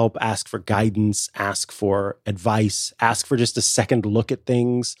ask for help, ask for guidance, ask for advice, ask for just a second look at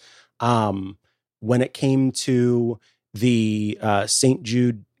things. When it came to the St.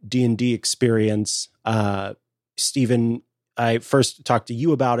 Jude D&D experience, Stephen, I first talked to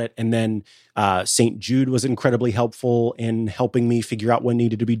you about it, and then St. Jude was incredibly helpful in helping me figure out what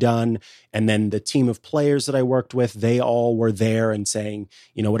needed to be done. And then the team of players that I worked with, they all were there and saying,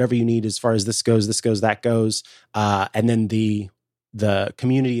 whatever you need as far as this goes, that goes. And then the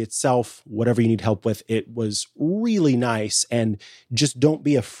community itself, whatever you need help with, it was really nice. And just don't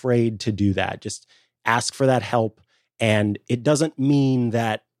be afraid to do that. Just ask for that help. And it doesn't mean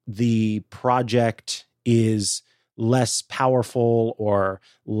that the project is less powerful or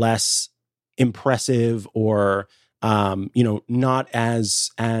less impressive or, not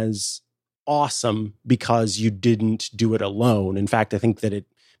as awesome because you didn't do it alone. In fact, I think that it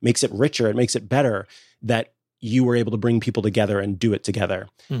makes it richer. It makes it better that you were able to bring people together and do it together.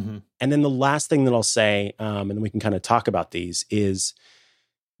 Mm-hmm. And then the last thing that I'll say, and then we can kind of talk about these, is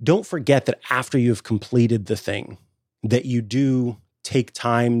don't forget that after you've completed the thing, that you do take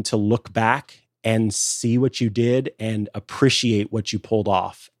time to look back and see what you did and appreciate what you pulled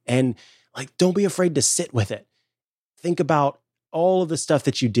off. And don't be afraid to sit with it. Think about all of the stuff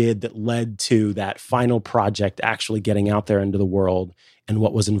that you did that led to that final project actually getting out there into the world and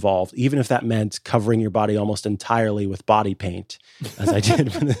what was involved, even if that meant covering your body almost entirely with body paint, as I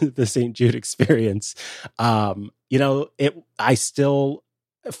did with the St. Jude experience. I still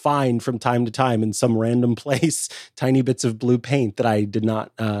find from time to time in some random place tiny bits of blue paint that I did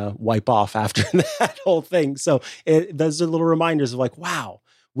not wipe off after that whole thing. So those are little reminders of wow,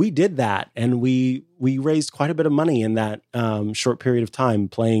 we did that, and we raised quite a bit of money in that short period of time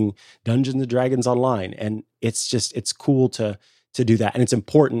playing Dungeons and Dragons online. And it's cool to do that, and it's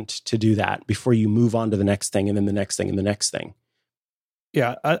important to do that before you move on to the next thing, and then the next thing, and the next thing.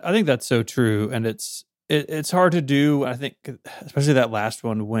 Yeah, I think that's so true, and it's hard to do. I think, especially that last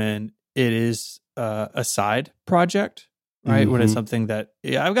one, when it is a side project, right? Mm-hmm. When it's something that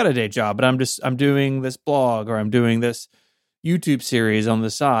I've got a day job, but I'm doing this blog, or I'm doing this YouTube series on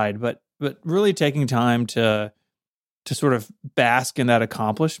the side, but really taking time to sort of bask in that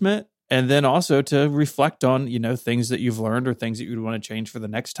accomplishment, and then also to reflect on things that you've learned or things that you'd want to change for the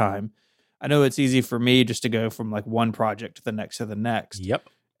next time. I know it's easy for me just to go from one project to the next. Yep.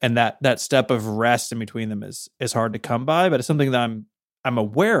 And that step of rest in between them is hard to come by, but it's something that I'm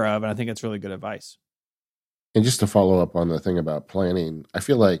aware of, and I think it's really good advice. And just to follow up on the thing about planning, I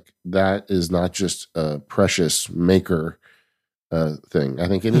feel like that is not just a precious maker thing. I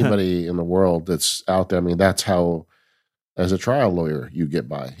think anybody in the world that's out there, that's how, as a trial lawyer, you get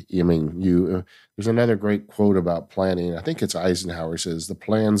by. There's another great quote about planning. I think it's Eisenhower says, "The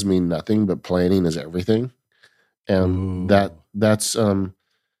plans mean nothing, but planning is everything." And that's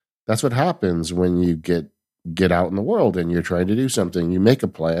what happens when you get out in the world and you're trying to do something. You make a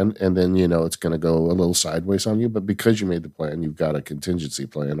plan, and then it's going to go a little sideways on you, but because you made the plan, you've got a contingency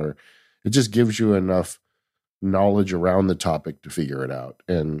plan, or it just gives you enough knowledge around the topic to figure it out.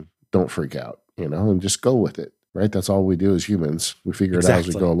 And don't freak out, and just go with it, right? That's all we do as humans. We figure it out as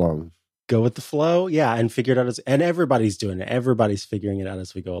we go along. Go with the flow, yeah, and figure it out and everybody's doing it. Everybody's figuring it out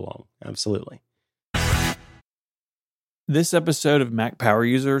as we go along. Absolutely. This episode of Mac Power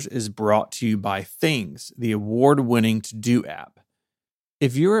Users is brought to you by Things, the award-winning to-do app.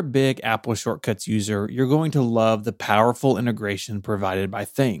 If you're a big Apple Shortcuts user, you're going to love the powerful integration provided by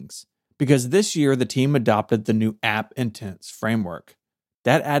Things, because this year the team adopted the new App Intents framework.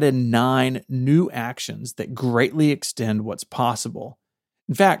 That added 9 new actions that greatly extend what's possible.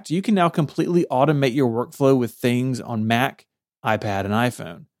 In fact, you can now completely automate your workflow with Things on Mac, iPad, and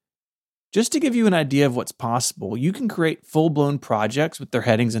iPhone. Just to give you an idea of what's possible, you can create full-blown projects with their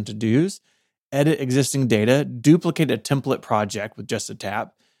headings and to-dos, edit existing data, duplicate a template project with just a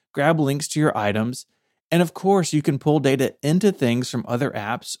tap, grab links to your items, And of course, you can pull data into things from other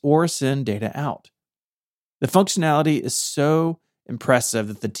apps or send data out. The functionality is so impressive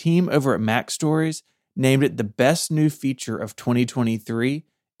that the team over at Mac Stories named it the best new feature of 2023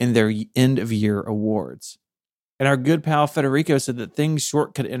 in their end of year awards. And our good pal Federico said that Things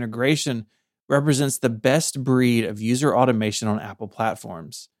shortcut integration represents the best breed of user automation on Apple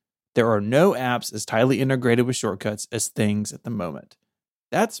platforms. There are no apps as tightly integrated with shortcuts as Things at the moment.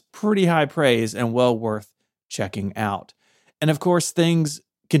 That's pretty high praise and well worth checking out. And of course, Things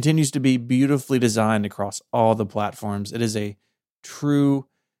continues to be beautifully designed across all the platforms. It is a true,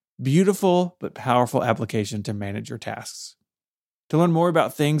 beautiful, but powerful application to manage your tasks. To learn more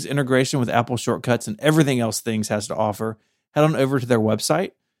about Things integration with Apple shortcuts and everything else Things has to offer, head on over to their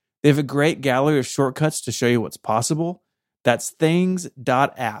website. They have a great gallery of shortcuts to show you what's possible. That's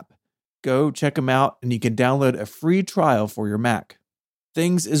things.app. Go check them out, and you can download a free trial for your Mac.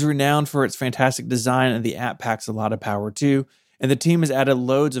 Things is renowned for its fantastic design, and the app packs a lot of power too. And the team has added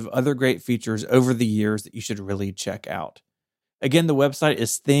loads of other great features over the years that you should really check out. Again, the website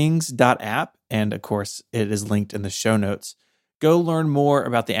is things.app, and of course, it is linked in the show notes. Go learn more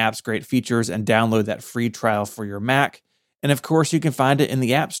about the app's great features and download that free trial for your Mac. And of course, you can find it in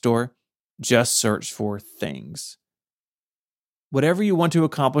the App Store. Just search for Things. Whatever you want to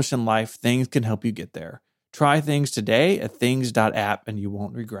accomplish in life, Things can help you get there. Try Things today at things.app and you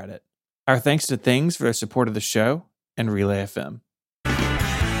won't regret it. Our thanks to Things for their support of the show and Relay FM.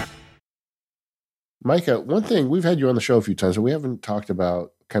 Mikah, one thing, we've had you on the show a few times, but we haven't talked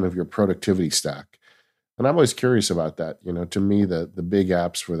about kind of your productivity stack. And I'm always curious about that. You know, to me, the big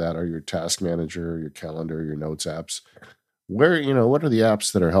apps for that are your task manager, your calendar, your notes apps. What are the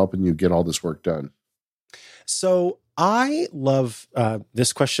apps that are helping you get all this work done? So I love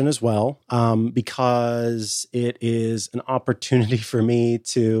this question as well, because it is an opportunity for me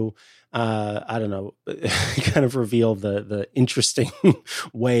to, kind of reveal the interesting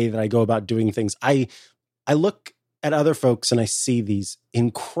way that I go about doing things. I look at other folks and I see these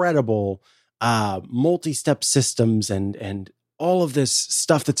incredible multi-step systems and all of this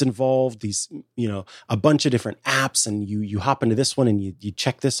stuff that's involved, these, a bunch of different apps, and you hop into this one and you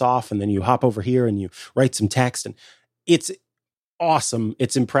check this off, and then you hop over here and you write some text, and it's awesome.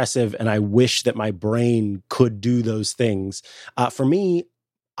 It's impressive. And I wish that my brain could do those things. For me,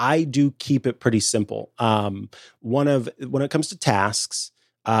 I do keep it pretty simple. When it comes to tasks,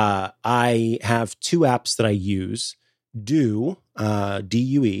 I have two apps that I use, Due,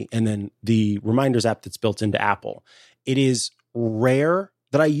 D-U-E, and then the Reminders app that's built into Apple. It is rare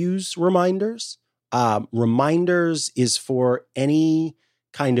that I use Reminders. Reminders is for any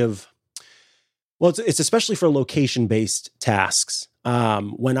kind of, it's especially for location-based tasks.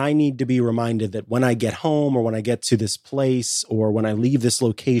 When I need to be reminded that when I get home or when I get to this place or when I leave this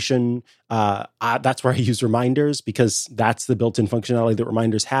location, that's where I use Reminders, because that's the built-in functionality that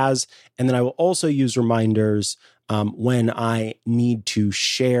Reminders has. And then I will also use Reminders when I need to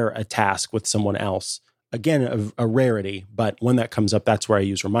share a task with someone else. Again, a rarity, but when that comes up, that's where I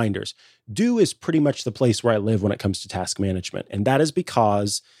use Reminders. Due is pretty much the place where I live when it comes to task management. And that is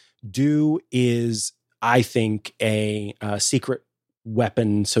because Due is, I think, a secret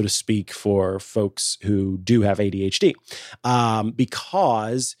weapon, so to speak, for folks who do have ADHD,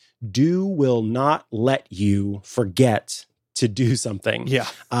 because Due will not let you forget to do something. Yeah.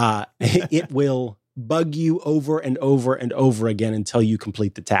 It will bug you over and over and over again until you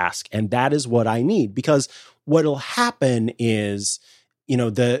complete the task. And that is what I need, because what'll happen is,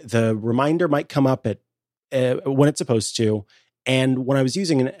 the reminder might come up at when it's supposed to. And when I was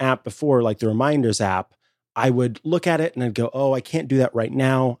using an app before, like the Reminders app, I would look at it and I'd go, oh, I can't do that right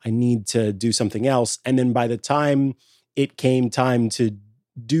now. I need to do something else. And then by the time it came time to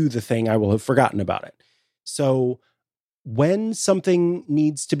do the thing, I will have forgotten about it. So when something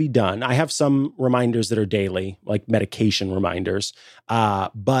needs to be done, I have some reminders that are daily, like medication reminders.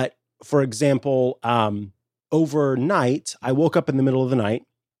 But for example, overnight, I woke up in the middle of the night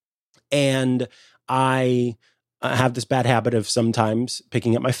and I have this bad habit of sometimes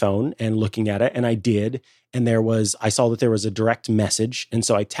picking up my phone and looking at it. And I did. And I saw that there was a direct message. And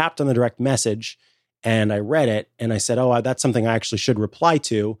so I tapped on the direct message and I read it and I said, oh, that's something I actually should reply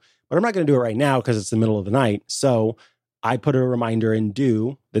to, but I'm not going to do it right now because it's the middle of the night. So I put a reminder in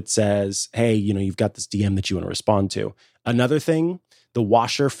Due that says, hey, you've got this DM that you want to respond to. Another thing, the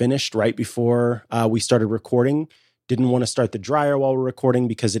washer finished right before we started recording. Didn't want to start the dryer while we're recording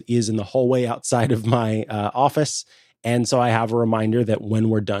because it is in the hallway outside of my office. And so I have a reminder that when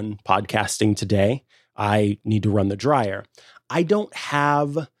we're done podcasting today, I need to run the dryer. I don't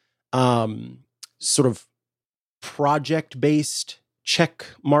have sort of project-based check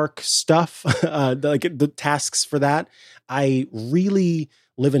mark stuff, like the tasks for that. I really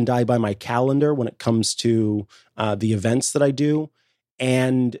live and die by my calendar when it comes to the events that I do.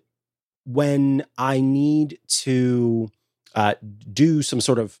 And when I need to do some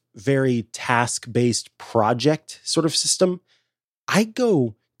sort of very task-based project sort of system, I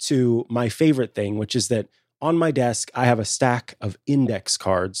go to my favorite thing, which is that on my desk, I have a stack of index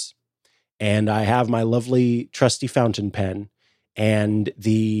cards, and I have my lovely trusty fountain pen, and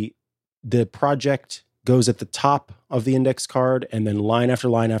the project goes at the top of the index card, and then line after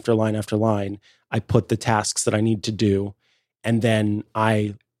line after line after line, I put the tasks that I need to do, and then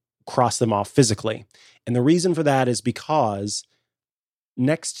I cross them off physically. And the reason for that is because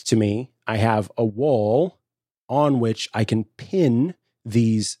next to me, I have a wall on which I can pin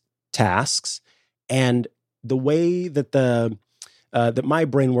these tasks. And the way that that my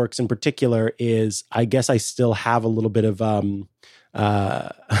brain works in particular is, I guess I still have a little bit of a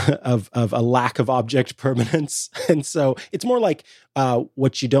lack of object permanence. And so it's more like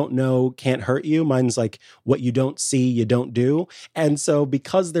what you don't know can't hurt you. Mine's like what you don't see, you don't do. And so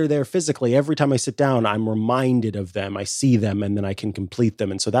because they're there physically, every time I sit down, I'm reminded of them. I see them and then I can complete them.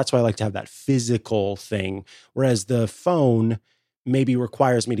 And so that's why I like to have that physical thing. Whereas the phone maybe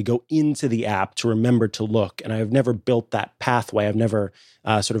requires me to go into the app to remember to look. And I've never built that pathway. I've never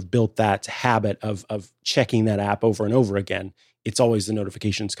sort of built that habit of checking that app over and over again. It's always the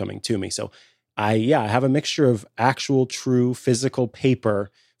notifications coming to me. So I have a mixture of actual true physical paper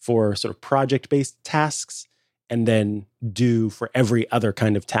for sort of project-based tasks, and then do for every other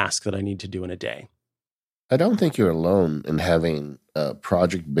kind of task that I need to do in a day. I don't think you're alone in having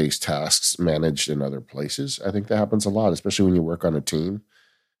project-based tasks managed in other places. I think that happens a lot, especially when you work on a team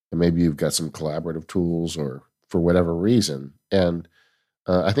and maybe you've got some collaborative tools or for whatever reason. And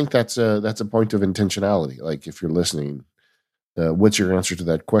I think that's a point of intentionality. Like if you're listening, what's your answer to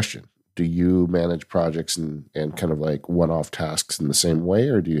that question? Do you manage projects and kind of like one-off tasks in the same way,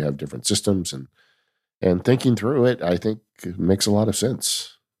 or do you have different systems? And thinking through it, I think makes a lot of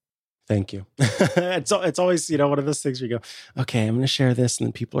sense. Thank you. It's always, one of those things where you go, okay, I'm going to share this, and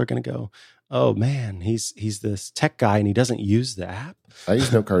then people are going to go, oh man, he's this tech guy and he doesn't use the app. I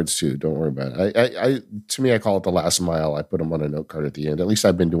use note cards too. Don't worry about it. I to me, I call it the last mile. I put them on a note card at the end. At least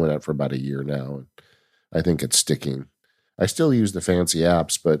I've been doing that for about a year now, and I think it's sticking. I still use the fancy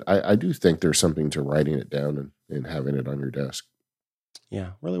apps, but I do think there's something to writing it down and having it on your desk.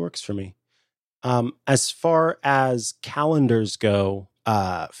 Yeah, really works for me. As far as calendars go,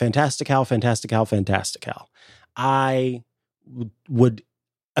 Fantastical. I would,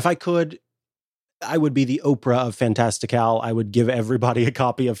 if I could, I would be the Oprah of Fantastical. I would give everybody a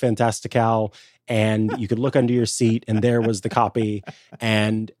copy of Fantastical, and you could look under your seat and there was the copy,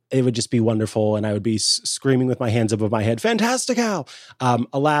 and it would just be wonderful. And I would be screaming with my hands above my head, Fantastical.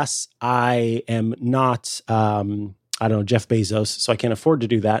 Alas, I am not, Jeff Bezos, so I can't afford to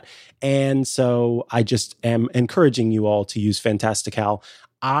do that. And so I just am encouraging you all to use Fantastical.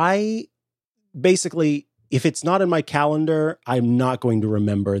 I basically, if it's not in my calendar, I'm not going to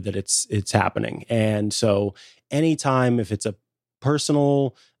remember that it's happening. And so anytime, if it's a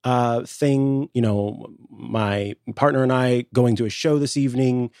personal thing, my partner and I going to a show this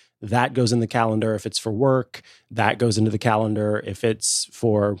evening, that goes in the calendar. If it's for work, that goes into the calendar. If it's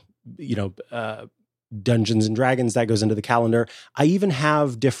for, Dungeons and Dragons, that goes into the calendar. I even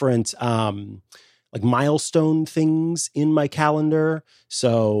have different like milestone things in my calendar.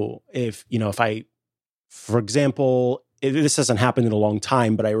 So if I, for example, this hasn't happened in a long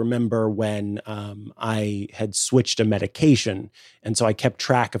time, but I remember when I had switched a medication. And so I kept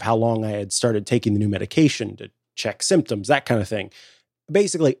track of how long I had started taking the new medication to check symptoms, that kind of thing.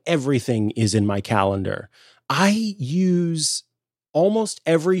 Basically, everything is in my calendar. I use almost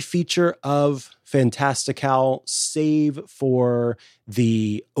every feature of Fantastical, save for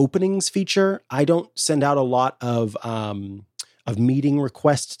the openings feature. I don't send out a lot of meeting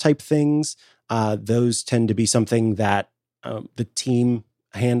request type things. Those tend to be something that the team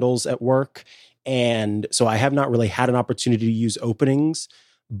handles at work. And so I have not really had an opportunity to use openings,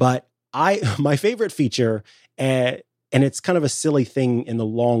 but my favorite feature, and it's kind of a silly thing in the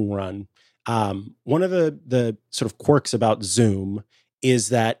long run. One of the sort of quirks about Zoom is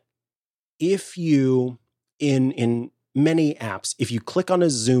that if you, in many apps, if you click on a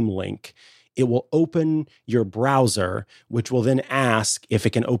Zoom link, it will open your browser, which will then ask if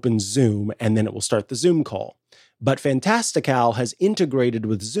it can open Zoom, and then it will start the Zoom call. But Fantastical has integrated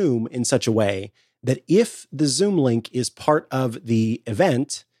with Zoom in such a way that if the Zoom link is part of the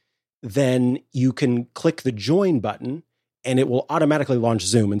event, then you can click the join button and it will automatically launch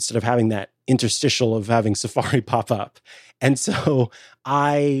Zoom instead of having that interstitial of having Safari pop up. And so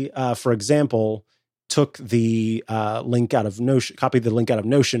I, for example, took the link out of Notion, copied the link out of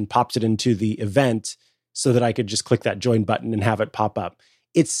Notion, popped it into the event so that I could just click that join button and have it pop up.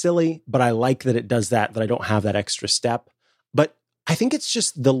 It's silly, but I like that it does that I don't have that extra step. But I think it's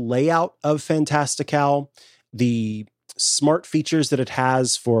just the layout of Fantastical, the smart features that it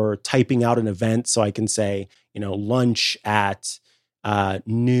has for typing out an event. So I can say, lunch at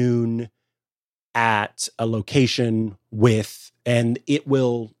noon at a location with, and it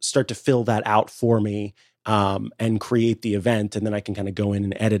will start to fill that out for me and create the event. And then I can kind of go in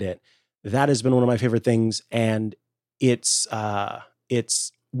and edit it. That has been one of my favorite things. And it's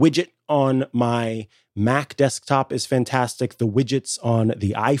widget on my Mac desktop is fantastic. The widgets on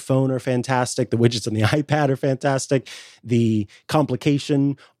the iPhone are fantastic. The widgets on the iPad are fantastic. The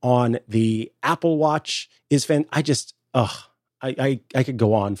complication on the Apple Watch is I could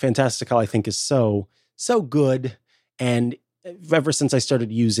go on. Fantastical, I think, is so good. And ever since I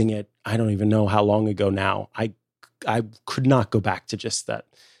started using it, I don't even know how long ago now, I could not go back to just that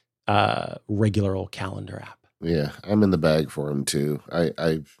regular old calendar app. Yeah, I'm in the bag for them too.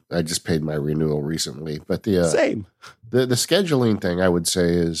 I just paid my renewal recently, but the same. The scheduling thing I would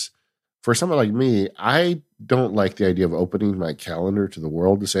say is for someone like me, I don't like the idea of opening my calendar to the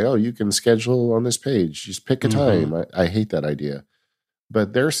world to say, "Oh, you can schedule on this page. Just pick a time." I hate that idea.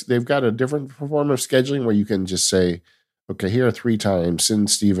 But they've got a different form of scheduling where you can just say, "Okay, here are 3 times.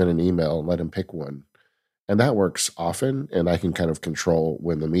 Send Steven an email and let him pick one." And that works often, and I can kind of control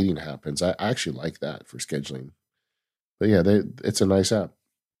when the meeting happens. I actually like that for scheduling. But yeah, it's a nice app.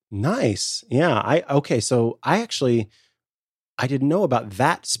 Nice. Yeah. So I didn't know about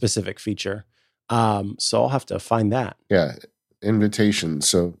that specific feature. So I'll have to find that. Yeah. Invitation.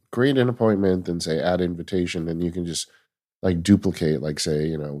 So create an appointment and say add invitation, and you can just like duplicate, like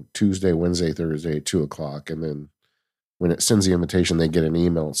say, Tuesday, Wednesday, Thursday, 2:00. And then when it sends the invitation, they get an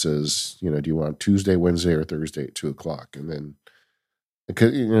email that says, do you want Tuesday, Wednesday, or Thursday at 2:00? And then,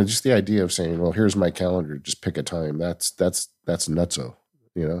 because just the idea of saying, well, here's my calendar, just pick a time. That's nutso,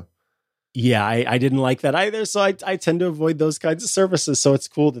 Yeah, I didn't like that either. So I tend to avoid those kinds of services. So it's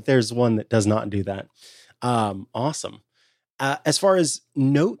cool that there's one that does not do that. Awesome. As far as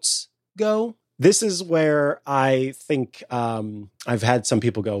notes go, this is where I think I've had some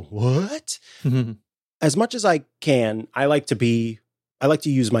people go, what? As much as I can, I like to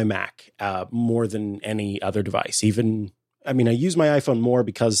use my Mac more than any other device. I use my iPhone more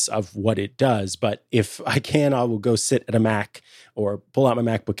because of what it does, but if I can, I will go sit at a Mac or pull out my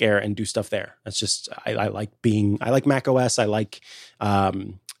MacBook Air and do stuff there. That's just, I like Mac OS. I like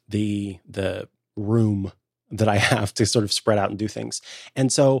the room that I have to sort of spread out and do things.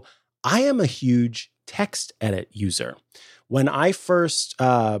 And so I am a huge text edit user. When I first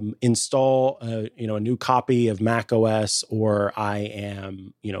install a new copy of Mac OS, or I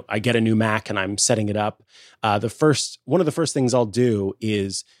get a new Mac and I'm setting it up, one of the first things I'll do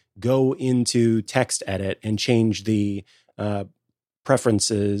is go into text edit and change the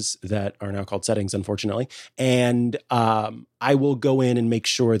preferences that are now called settings, unfortunately. And I will go in and make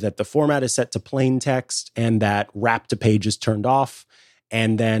sure that the format is set to plain text and that wrap to page is turned off.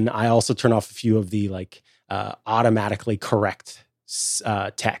 And then I also turn off a few of the automatically correct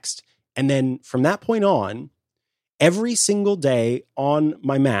text. And then from that point on, every single day on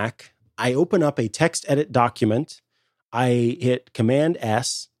my Mac, I open up a text edit document. I hit Command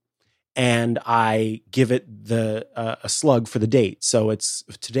S and I give it a slug for the date. So it's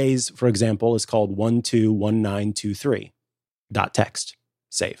today's, for example, is called 121923.txt.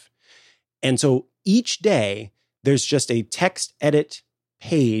 Save. And so each day there's just a text edit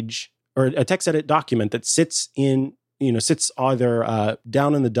page or a text edit document that sits either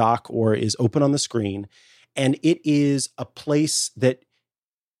down in the dock or is open on the screen. And it is a place that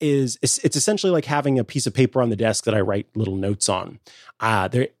it's essentially like having a piece of paper on the desk that I write little notes on.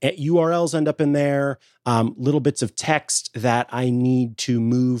 URLs end up in there. Little bits of text that I need to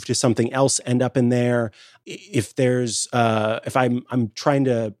move to something else end up in there. If there's, if I'm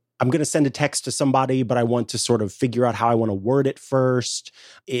going to send a text to somebody, but I want to sort of figure out how I want to word it first.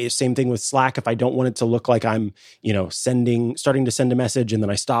 Same thing with Slack. If I don't want it to look like I'm, starting to send a message and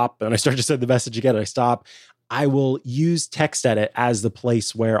then I stop and I start to send the message again and I stop, I will use text edit as the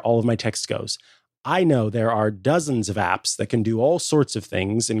place where all of my text goes. I know there are dozens of apps that can do all sorts of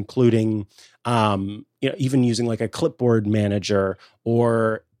things, including, even using like a clipboard manager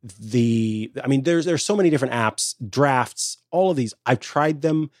or there's so many different apps, drafts, all of these. I've tried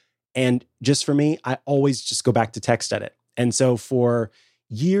them. And just for me, I always just go back to text edit. And so for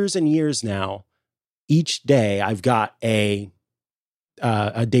years and years now, each day I've got a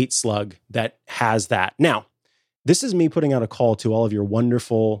a date slug that has that. Now, this is me putting out a call to all of your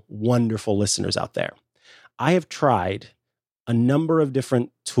wonderful, wonderful listeners out there. I have tried a number of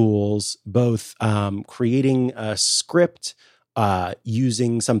different tools, both creating a script,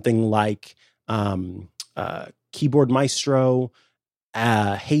 using something like Keyboard Maestro,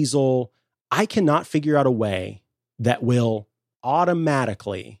 Hazel. I cannot figure out a way that will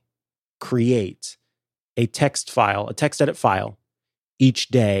automatically create a text edit file each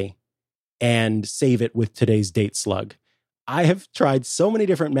day and save it with today's date slug. I have tried so many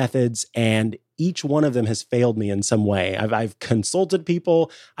different methods, and each one of them has failed me in some way. I've consulted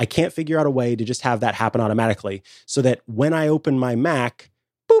people. I can't figure out a way to just have that happen automatically so that when I open my Mac,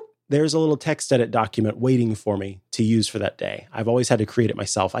 boop, there's a little text edit document waiting for me to use for that day. I've always had to create it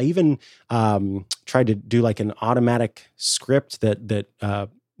myself. I even tried to do like an automatic script that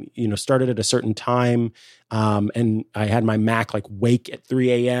started at a certain time, and I had my Mac like wake at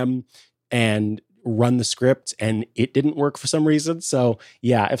 3 a.m. and run the script, and it didn't work for some reason. So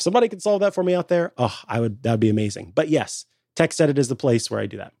yeah, if somebody could solve that for me out there, that'd be amazing. But yes, text edit is the place where I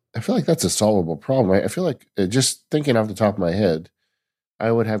do that. I feel like that's a solvable problem. I feel like just thinking off the top of my head,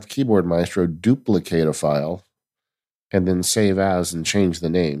 I would have Keyboard Maestro duplicate a file and then save as and change the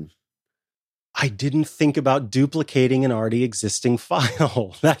name. I didn't think about duplicating an already existing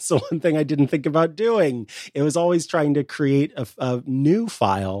file. That's the one thing I didn't think about doing. It was always trying to create a new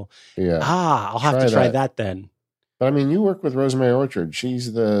file. Yeah. I'll have to try that then. But I mean, you work with Rosemary Orchard.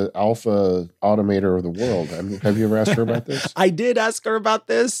 She's the alpha automator of the world. I mean, have you ever asked her about this? I did ask her about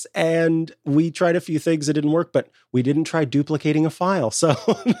this, and we tried a few things that didn't work, but we didn't try duplicating a file. So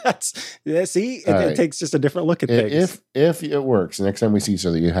it takes just a different look at things. If it works, next time we see each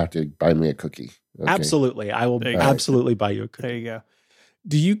other, you have to buy me a cookie. Okay? Absolutely. I will absolutely buy you a cookie. There you go.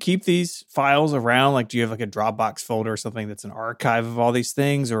 Do you keep these files around? Like, do you have like a Dropbox folder or something that's an archive of all these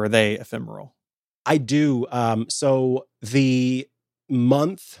things, or are they ephemeral? I do. So the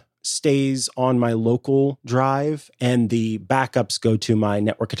month stays on my local drive, and the backups go to my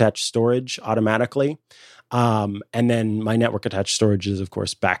network attached storage automatically. And then my network attached storage is, of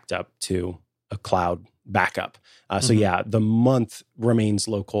course, backed up to a cloud backup. So yeah, the month remains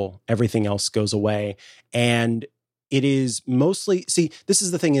local. Everything else goes away. And it is mostly, this is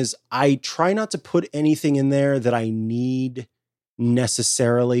the thing is I try not to put anything in there that I need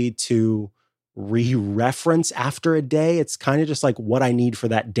necessarily to re-reference after a day. It's kind of just like what I need for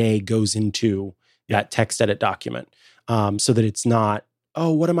that day goes into that text edit document, so that it's not,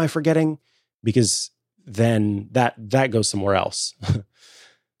 what am I forgetting? Because then that goes somewhere else.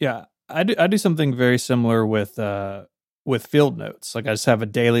 Yeah, I do something very similar with field notes. Like I just have a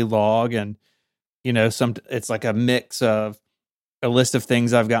daily log, and it's like a mix of a list of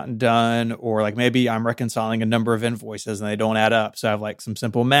things I've gotten done, or like maybe I'm reconciling a number of invoices and they don't add up. So I have like some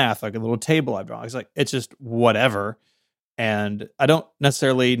simple math, like a little table I've drawn. It's just whatever. And I don't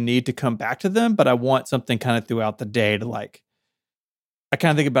necessarily need to come back to them, but I want something kind of throughout the day to like, I kind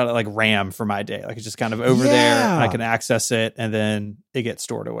of think about it like RAM for my day. Like it's just kind of over there and I can access it and then it gets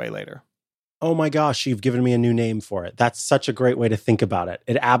stored away later. Oh my gosh, you've given me a new name for it. That's such a great way to think about it.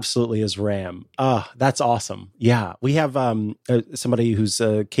 It absolutely is RAM. That's awesome. Yeah, we have somebody who's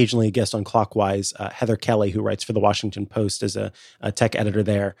occasionally a guest on Clockwise, Heather Kelly, who writes for the Washington Post as a tech editor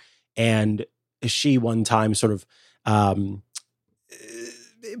there. And she one time sort of,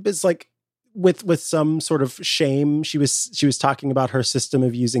 it was like with some sort of shame, she was talking about her system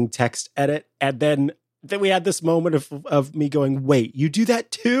of using text edit, and then we had this moment of me going, wait, you do that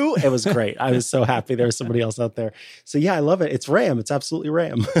too? It was great. I was so happy there was somebody else out there. So yeah, I love it. It's RAM. It's absolutely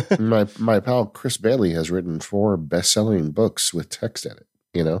RAM. my pal Chris Bailey has written 4 best-selling books with text edit,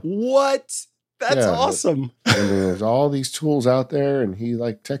 What? That's awesome. And there's all these tools out there, and he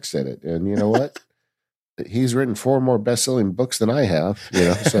like text edit. And you know what? He's written 4 more best-selling books than I have,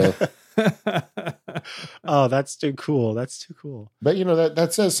 so... Oh, that's too cool. That's too cool. But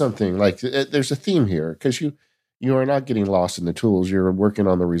that says something. Like there's a theme here, because you are not getting lost in the tools. You're working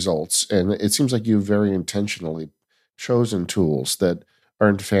on the results, and it seems like you've very intentionally chosen tools that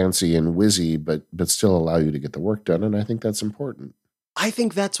aren't fancy and whizzy, but still allow you to get the work done. And I think that's important. I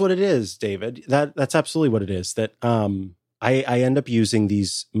think that's what it is, David. That's absolutely what it is. That I end up using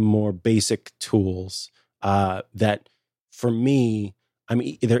these more basic tools that, for me,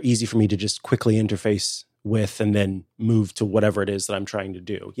 they're easy for me to just quickly interface with and then move to whatever it is that I'm trying to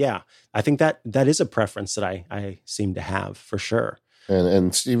do. Yeah, I think that is a preference that I seem to have for sure.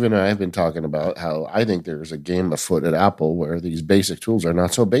 And Steve and I have been talking about how I think there's a game afoot at Apple where these basic tools are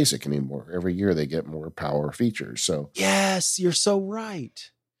not so basic anymore. Every year they get more power features. So yes, you're so right.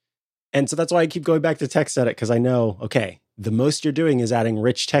 And so that's why I keep going back to text edit, because I know, okay, the most you're doing is adding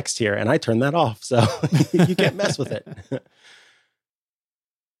rich text here, and I turn that off, so you can't mess with it.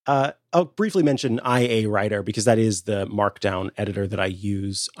 I'll briefly mention IA Writer because that is the markdown editor that I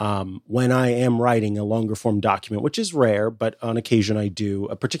use when I am writing a longer form document, which is rare, but on occasion I do,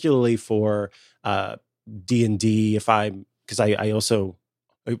 particularly for D&D. Because I also,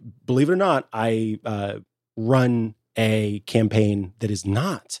 believe it or not, I run a campaign that is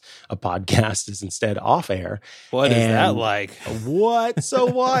not a podcast, is instead off air. What is that like? What? So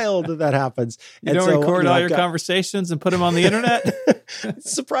wild that happens. You don't record all your conversations and put them on the internet?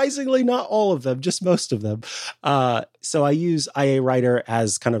 Surprisingly, not all of them, just most of them. So I use IA Writer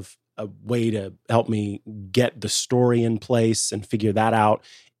as kind of a way to help me get the story in place and figure that out.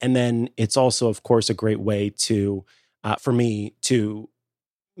 And then it's also, of course, a great way to, for me to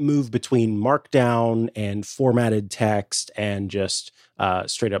move between markdown and formatted text and just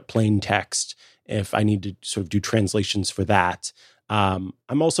straight up plain text if I need to sort of do translations for that. I'm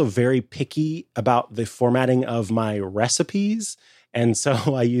also very picky about the formatting of my recipes. And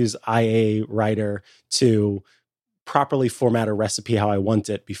so I use IA Writer to properly format a recipe how I want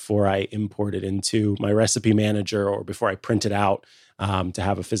it before I import it into my recipe manager or before I print it out to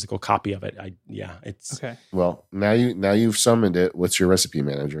have a physical copy of it. It's okay. Well, now you've summoned it. What's your recipe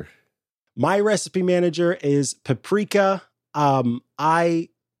manager? My recipe manager is Paprika. In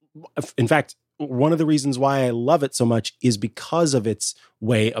fact, one of the reasons why I love it so much is because of its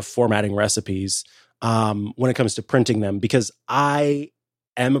way of formatting recipes when it comes to printing them, because I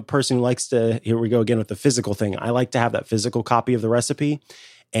am a person who likes to, here we go again with the physical thing. I like to have that physical copy of the recipe.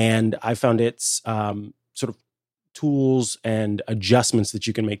 And I found its sort of tools and adjustments that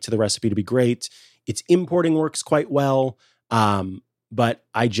you can make to the recipe to be great. Its importing works quite well. But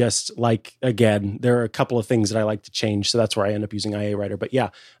I just like, again, there are a couple of things that I like to change. So that's where I end up using IA Writer. But yeah,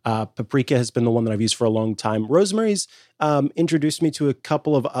 Paprika has been the one that I've used for a long time. Rosemary's introduced me to a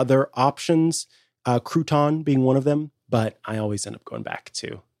couple of other options, Crouton being one of them. But I always end up going back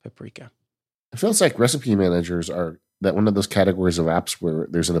to Paprika. It feels like recipe managers are that one of those categories of apps where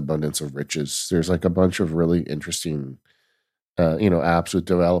there's an abundance of riches. There's like a bunch of really interesting, apps with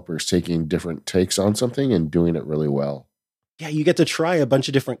developers taking different takes on something and doing it really well. Yeah, you get to try a bunch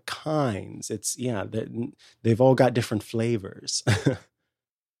of different kinds. They've all got different flavors.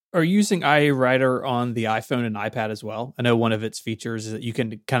 Are you using IA Writer on the iPhone and iPad as well? I know one of its features is that you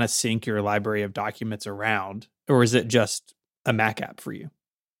can kind of sync your library of documents around, or is it just a Mac app for you?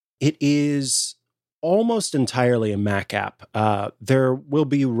 It is almost entirely a Mac app. There will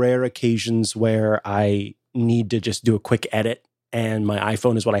be rare occasions where I need to just do a quick edit and my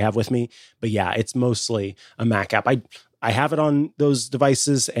iPhone is what I have with me. But yeah, it's mostly a Mac app. I have it on those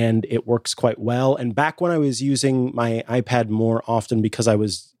devices and it works quite well. And back when I was using my iPad more often because I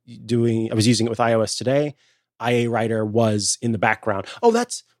was using it with iOS Today, IA Writer was in the background. Oh,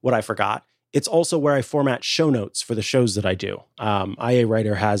 that's what I forgot. It's also where I format show notes for the shows that I do. IA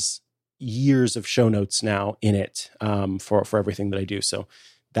Writer has years of show notes now in it for everything that I do. So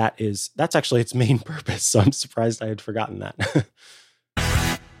that's actually its main purpose. So I'm surprised I had forgotten that.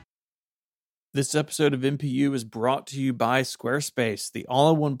 This episode of MPU is brought to you by Squarespace, the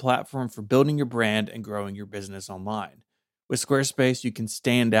all-in-one platform for building your brand and growing your business online. With Squarespace, you can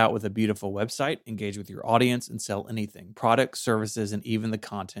stand out with a beautiful website, engage with your audience, and sell anything, products, services, and even the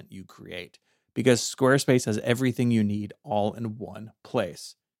content you create. Because Squarespace has everything you need all in one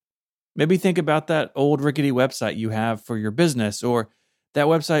place. Maybe think about that old rickety website you have for your business or that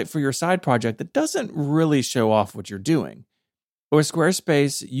website for your side project that doesn't really show off what you're doing. With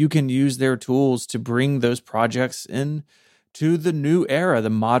Squarespace, you can use their tools to bring those projects into the new era, the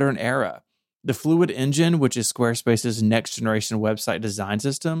modern era. The Fluid Engine, which is Squarespace's next generation website design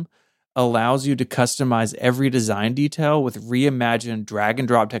system, allows you to customize every design detail with reimagined drag and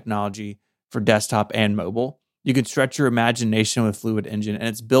drop technology for desktop and mobile. You can stretch your imagination with Fluid Engine, and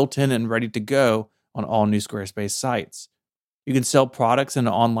it's built in and ready to go on all new Squarespace sites. You can sell products in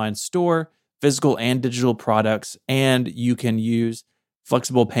an online store, physical and digital products, and you can use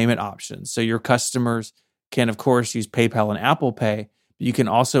flexible payment options. So your customers can, of course, use PayPal and Apple Pay, but you can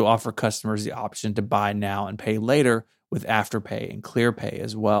also offer customers the option to buy now and pay later with Afterpay and ClearPay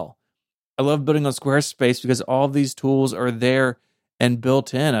as well. I love building on Squarespace because all of these tools are there and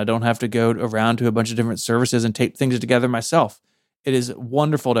built in. I don't have to go around to a bunch of different services and tape things together myself. It is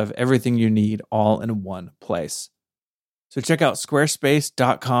wonderful to have everything you need all in one place. So check out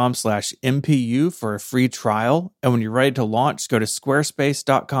squarespace.com/MPU for a free trial. And when you're ready to launch, go to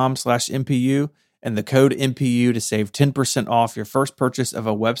squarespace.com/MPU and the code MPU to save 10% off your first purchase of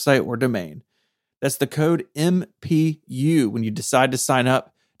a website or domain. That's the code MPU when you decide to sign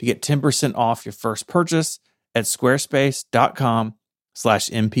up to get 10% off your first purchase at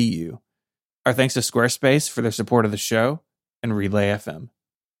squarespace.com/MPU. Our thanks to Squarespace for their support of the show and Relay FM.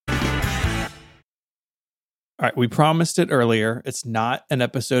 All right, we promised it earlier. It's not an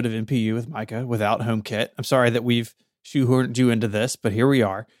episode of MPU with Mikah without HomeKit. I'm sorry that we've shoehorned you into this, but here we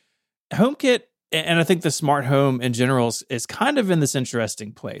are. HomeKit, and I think the smart home in general is kind of in this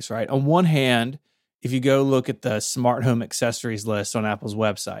interesting place, right? On one hand, if you go look at the smart home accessories list on Apple's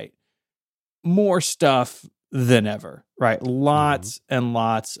website, more stuff than ever, right? Lots and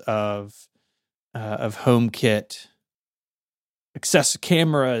lots of HomeKit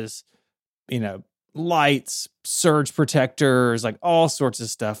cameras, lights, surge protectors, like all sorts of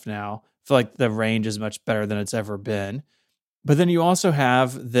stuff now. I feel like the range is much better than it's ever been. But then you also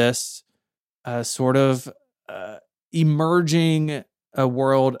have this sort of emerging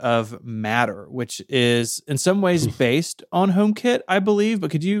world of Matter, which is in some ways based on HomeKit, I believe.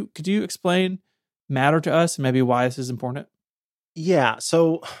 But could you explain Matter to us and maybe why this is important? Yeah.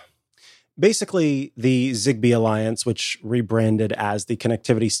 So basically, the Zigbee Alliance, which rebranded as the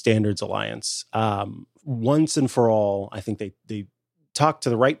Connectivity Standards Alliance, once and for all, I think they talked to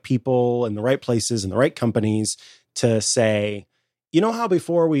the right people in the right places and the right companies to say, how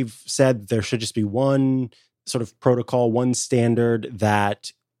before we've said there should just be one sort of protocol, one standard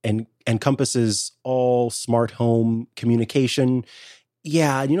that encompasses all smart home communication.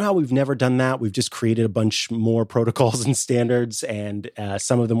 Yeah, you know how we've never done that? We've just created a bunch more protocols and standards, and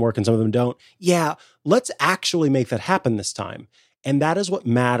some of them work and some of them don't. Yeah, let's actually make that happen this time. And that is what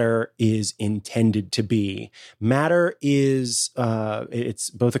Matter is intended to be. Matter is, it's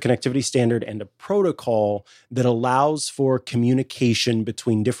both a connectivity standard and a protocol that allows for communication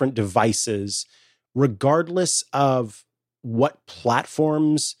between different devices, regardless of what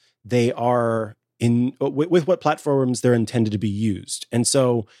platforms they are with what platforms they're intended to be used. And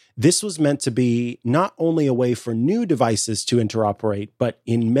so this was meant to be not only a way for new devices to interoperate, but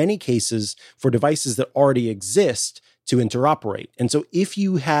in many cases for devices that already exist to interoperate. And so if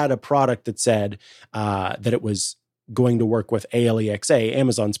you had a product that said that it was going to work with Alexa,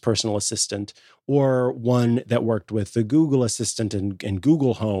 Amazon's personal assistant, or one that worked with the Google Assistant and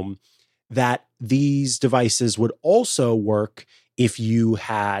Google Home, that these devices would also work if you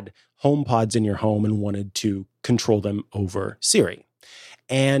had HomePods in your home and wanted to control them over Siri.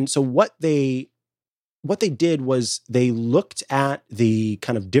 And so what they did was they looked at the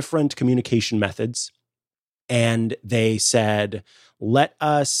kind of different communication methods and they said, let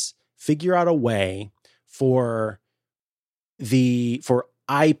us figure out a way for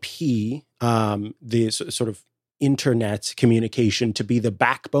IP, the sort of internet communication to be the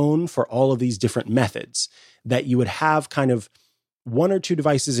backbone for all of these different methods, that you would have kind of one or two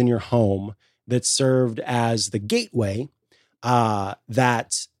devices in your home that served as the gateway,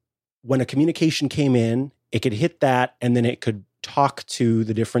 that when a communication came in, it could hit that and then it could talk to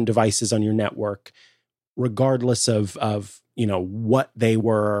the different devices on your network, regardless of what they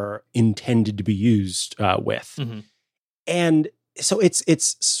were intended to be used with. Mm-hmm. And so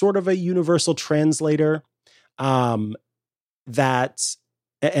it's sort of a universal translator that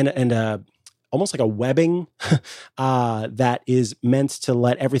almost like a webbing that is meant to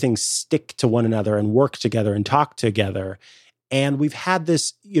let everything stick to one another and work together and talk together. And we've had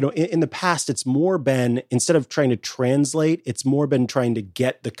this, in the past, it's more been, instead of trying to translate, it's more been trying to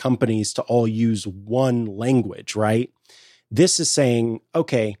get the companies to all use one language, right? This is saying,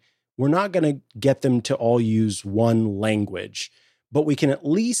 okay, we're not going to get them to all use one language, but we can at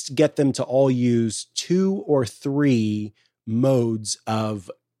least get them to all use 2 or 3 modes of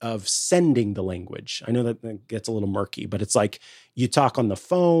sending the language. I know that gets a little murky, but it's like you talk on the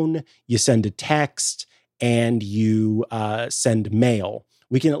phone, you send a text, and you send mail.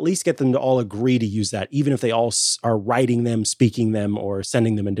 We can at least get them to all agree to use that, even if they all are writing them, speaking them, or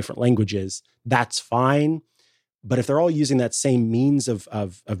sending them in different languages. That's fine. But if they're all using that same means of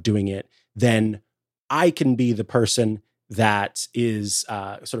doing it, then I can be the person that is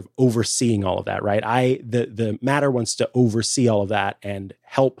sort of overseeing all of that, right? The Matter wants to oversee all of that and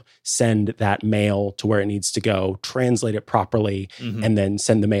help send that mail to where it needs to go, translate it properly, and then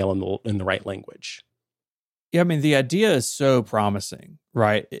send the mail in the right language. Yeah, I mean, the idea is so promising,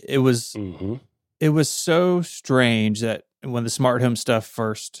 right? It was so strange that when the smart home stuff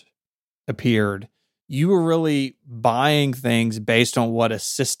first appeared, you were really buying things based on what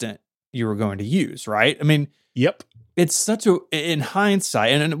assistant you were going to use, right? I mean, yep. It's in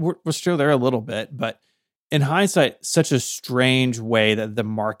hindsight, and we're still there a little bit, but in hindsight, such a strange way that the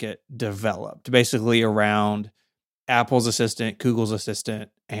market developed, basically around Apple's assistant, Google's assistant,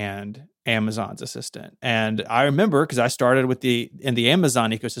 and Amazon's assistant. And I remember, because I started in the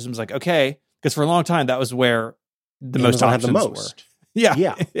Amazon ecosystem, was like, okay, Because for a long time, that was where the most Amazon had options the most. were. Yeah.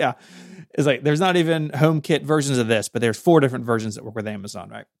 Yeah. Yeah. It's like, there's not even HomeKit versions of this, but there's 4 different versions that work with Amazon,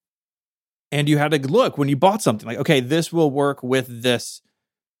 right? And you had to look when you bought something like, okay, this will work with this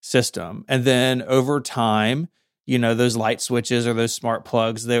system. And then over time, those light switches or those smart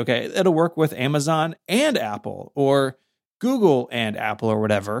plugs, it'll work with Amazon and Apple or Google and Apple or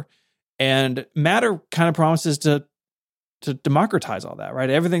whatever. And Matter kind of promises to democratize all that, right?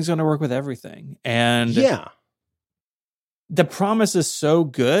 Everything's going to work with everything. And yeah, the promise is so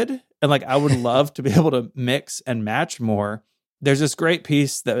good. And like, I would love to be able to mix and match more. There's this great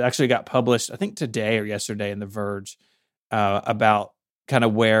piece that actually got published, I think today or yesterday in The Verge, about kind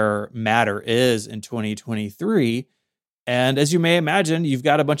of where Matter is in 2023. And as you may imagine, you've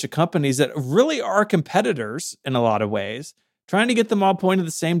got a bunch of companies that really are competitors in a lot of ways, trying to get them all pointed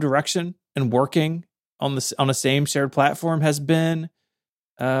the same direction and working on the same shared platform has been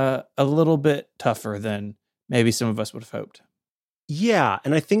a little bit tougher than maybe some of us would have hoped. Yeah,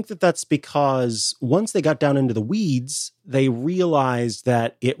 and I think that that's because once they got down into the weeds, they realized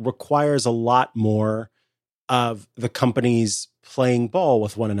that it requires a lot more of the companies playing ball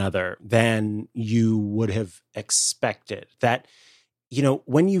with one another than you would have expected. That,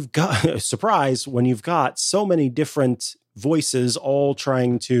 when you've got, surprise, when you've got so many different voices all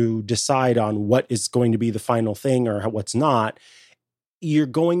trying to decide on what is going to be the final thing or what's not, you're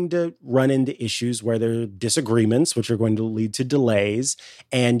going to run into issues where there are disagreements, which are going to lead to delays.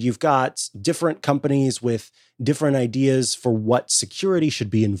 And you've got different companies with different ideas for what security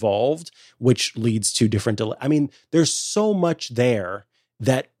should be involved, which leads to different delays. I mean, there's so much there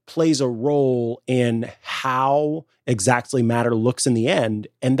that plays a role in how exactly Matter looks in the end.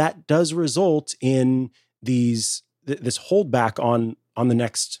 And that does result in this holdback on the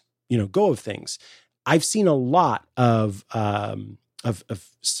next, go of things. I've seen a lot of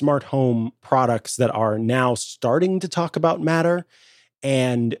smart home products that are now starting to talk about Matter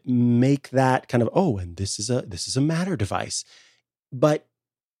and make that kind of, and this is a Matter device. But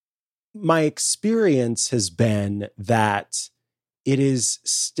my experience has been that it is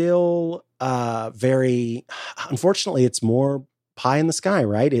still unfortunately, it's more pie in the sky,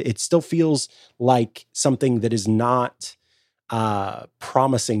 right? It still feels like something that is not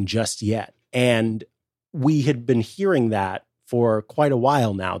promising just yet. And we had been hearing that for quite a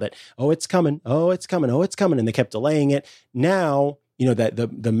while now, that, it's coming, it's coming, it's coming. And they kept delaying it. Now, that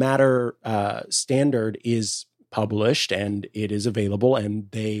the Matter standard is published and it is available and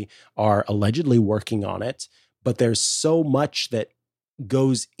they are allegedly working on it. But there's so much that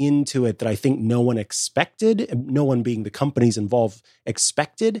goes into it that I think no one expected, no one being the companies involved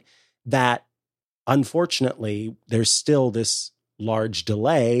expected, that unfortunately there's still this large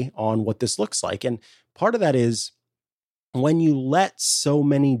delay on what this looks like. And part of that is, when you let so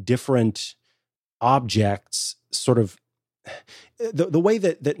many different objects sort of, the way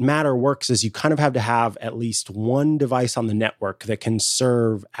that Matter works is you kind of have to have at least one device on the network that can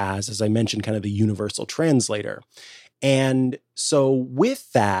serve as I mentioned, kind of the universal translator. And so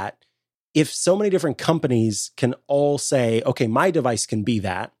with that, if so many different companies can all say, okay, my device can be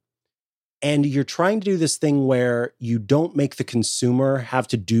that, and you're trying to do this thing where you don't make the consumer have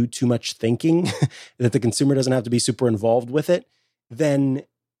to do too much thinking, that the consumer doesn't have to be super involved with it, then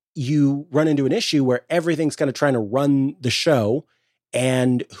you run into an issue where everything's kind of trying to run the show,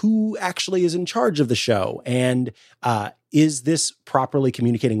 and who actually is in charge of the show? And is this properly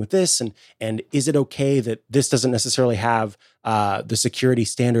communicating with this? And is it okay that this doesn't necessarily have the security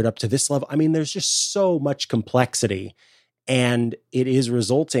standard up to this level? I mean, there's just so much complexity. And it is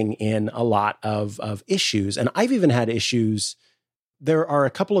resulting in a lot of issues. And I've even had issues. There are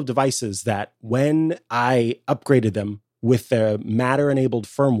a couple of devices that when I upgraded them with the Matter-enabled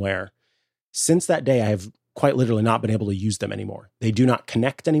firmware, since that day, I have quite literally not been able to use them anymore. They do not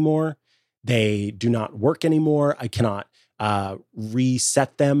connect anymore. They do not work anymore. I cannot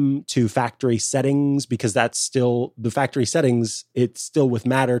reset them to factory settings because that's still the factory settings. It's still with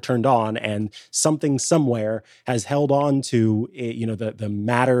Matter turned on, and something somewhere has held on to the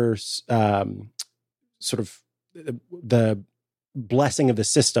Matter sort of the blessing of the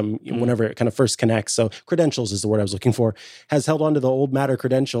system whenever it kind of first connects. So credentials is the word I was looking for, has held on to the old Matter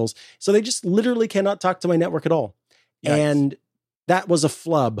credentials. So they just literally cannot talk to my network at all. Yikes. And that was a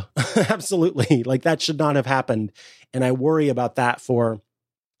flub. Absolutely. Like, that should not have happened. And I worry about that for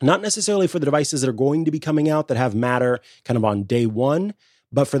not necessarily for the devices that are going to be coming out that have Matter kind of on day one,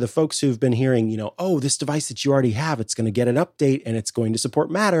 but for the folks who've been hearing, this device that you already have, it's going to get an update and it's going to support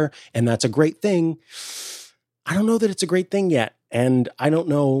Matter. And that's a great thing. I don't know that it's a great thing yet. And I don't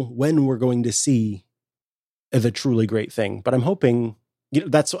know when we're going to see the truly great thing, but I'm hoping,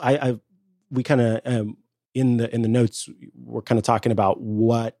 that's, I we kind of in the notes we're kind of talking about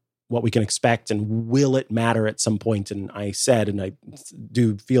what we can expect and will it matter at some point. And I said, and I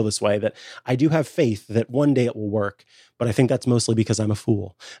do feel this way, that I do have faith that one day it will work, but I think that's mostly because I'm a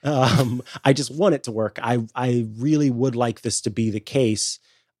fool. I just want it to work. I really would like this to be the case.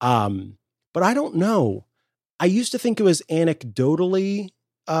 But I don't know. I used to think it was anecdotally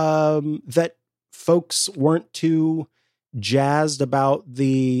that folks weren't too jazzed about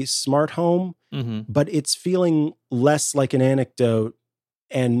the smart home, but it's feeling less like an anecdote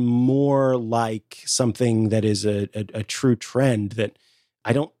and more like something that is a true trend that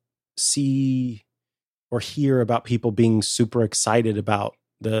I don't see or hear about people being super excited about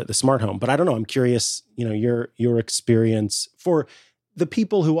the smart home. But I don't know. I'm curious, your experience for the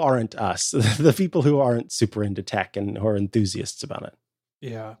people who aren't us, the people who aren't super into tech and who are enthusiasts about it.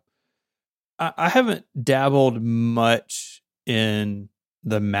 Yeah. I haven't dabbled much in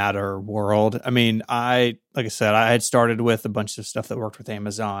the Matter world. I mean, like I said, I had started with a bunch of stuff that worked with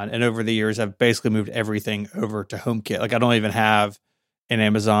Amazon. And over the years, I've basically moved everything over to HomeKit. Like I don't even have an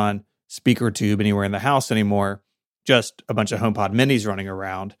Amazon speaker tube anywhere in the house anymore, just a bunch of HomePod minis running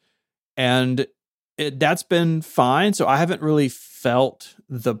around. And that's been fine. So I haven't really felt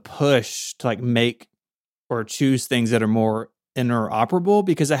the push to like make or choose things that are more interoperable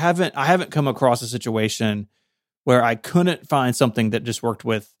because I haven't come across a situation where I couldn't find something that just worked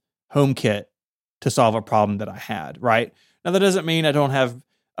with HomeKit to solve a problem that I had, right? Now, that doesn't mean I don't have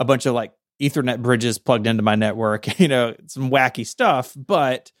a bunch of like Ethernet bridges plugged into my network, some wacky stuff,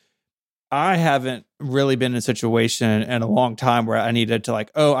 but I haven't really been in a situation in a long time where I needed to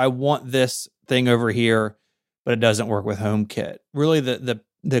like, I want this thing over here, but it doesn't work with HomeKit. Really,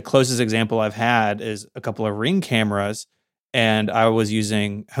 the closest example I've had is a couple of Ring cameras, and I was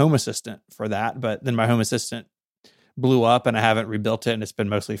using Home Assistant for that, but then my Home Assistant blew up and I haven't rebuilt it and it's been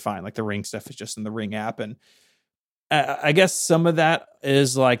mostly fine. Like the Ring stuff is just in the Ring app. And I guess some of that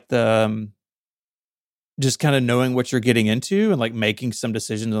is like the just kind of knowing what you're getting into and like making some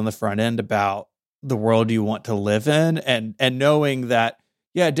decisions on the front end about the world you want to live in and knowing that,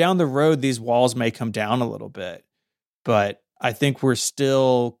 down the road, these walls may come down a little bit, but I think we're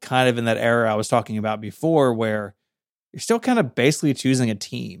still kind of in that era I was talking about before where you're still kind of basically choosing a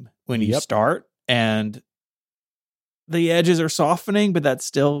team when you start, and the edges are softening, but that's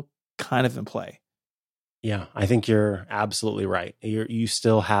still kind of in play. Yeah, I think you're absolutely right. You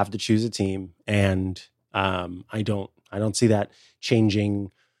still have to choose a team, and I don't see that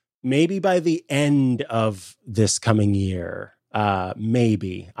changing. Maybe by the end of this coming year,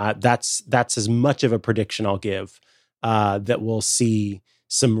 maybe that's as much of a prediction I'll give. That we'll see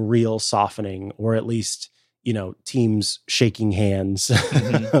some real softening, or at least teams shaking hands.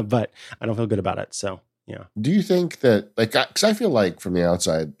 But I don't feel good about it. So. Yeah. Do you think that, like, because I feel like from the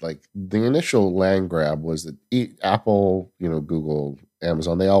outside, like the initial land grab was that Apple, Google,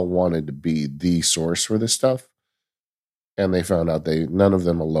 Amazon, they all wanted to be the source for this stuff. And they found out none of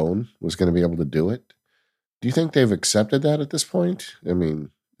them alone was going to be able to do it. Do you think they've accepted that at this point? I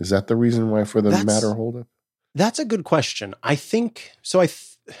mean, is that the reason why for the Matter holdup? That's a good question. I think so.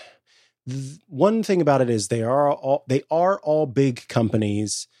 One thing about it is they are all big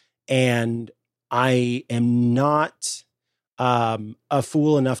companies, and I am not a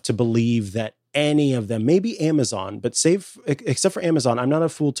fool enough to believe that any of them, maybe Amazon, but except for Amazon, I'm not a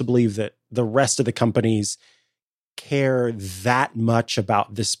fool to believe that the rest of the companies care that much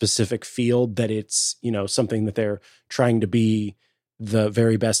about this specific field, that it's, something that they're trying to be the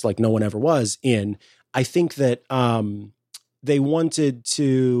very best, like no one ever was in. I think that they wanted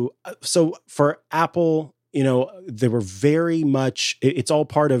to, so for Apple, they were very much, it's all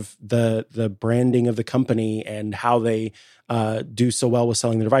part of the branding of the company and how they do so well with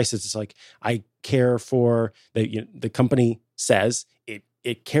selling the devices. It's like, I care for the company says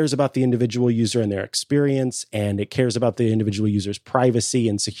it cares about the individual user and their experience, and it cares about the individual user's privacy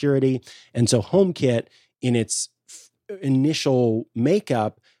and security. And so HomeKit in its initial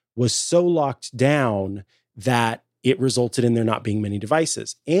makeup was so locked down that it resulted in there not being many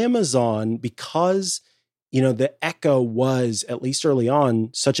devices. Amazon, because the Echo was, at least early on,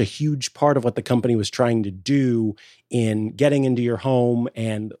 such a huge part of what the company was trying to do in getting into your home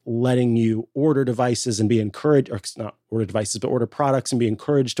and letting you order devices and be encouraged, or not order devices, but order products and be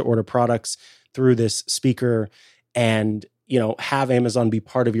encouraged to order products through this speaker and, have Amazon be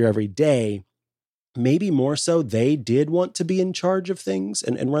part of your everyday. Maybe more so, they did want to be in charge of things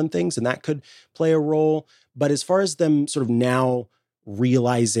and run things, and that could play a role. But as far as them sort of now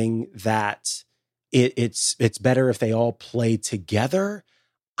realizing that it's better if they all play together,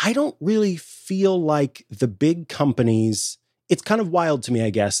 I don't really feel like the big companies, it's kind of wild to me, I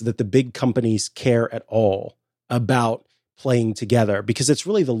guess, that the big companies care at all about playing together, because it's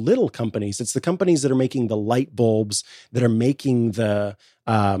really the little companies. It's the companies that are making the light bulbs, that are making the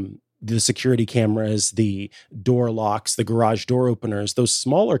security cameras, the door locks, the garage door openers. Those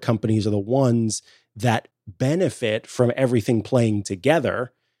smaller companies are the ones that benefit from everything playing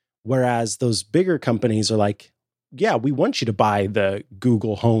together. Whereas those bigger companies are like, yeah, we want you to buy the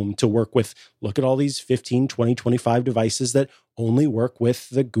Google Home to work with. Look at all these 15, 20, 25 devices that only work with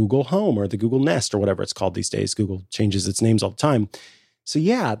the Google Home or the Google Nest or whatever it's called these days. Google changes its names all the time. So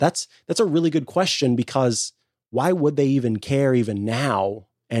yeah, that's a really good question, because why would they even care even now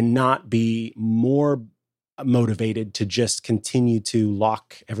and not be more motivated to just continue to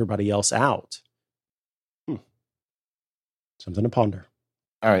lock everybody else out? Something to ponder.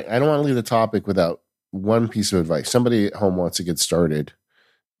 All right. I don't want to leave the topic without one piece of advice. Somebody at home wants to get started.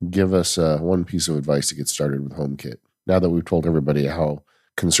 Give us one piece of advice to get started with HomeKit, now that we've told everybody how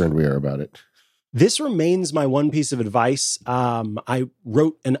concerned we are about it. This remains my one piece of advice. I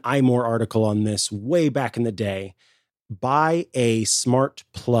wrote an iMore article on this way back in the day. Buy a smart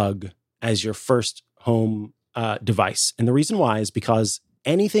plug as your first home device. And the reason why is because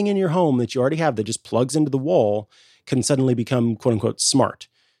anything in your home that you already have that just plugs into the wall can suddenly become quote unquote smart.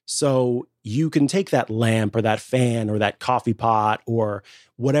 So you can take that lamp or that fan or that coffee pot or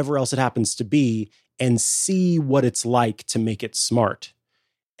whatever else it happens to be and see what it's like to make it smart.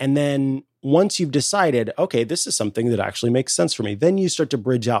 And then once you've decided, okay, this is something that actually makes sense for me, then you start to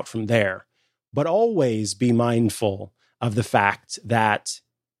bridge out from there. But always be mindful of the fact that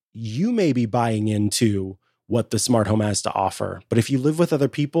you may be buying into what the smart home has to offer. But if you live with other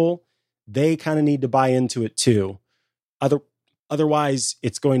people, they kind of need to buy into it too. Otherwise,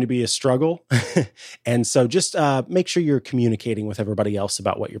 it's going to be a struggle. And so just make sure you're communicating with everybody else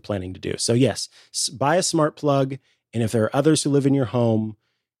about what you're planning to do. So yes, buy a smart plug. And if there are others who live in your home,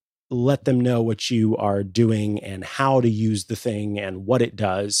 let them know what you are doing and how to use the thing and what it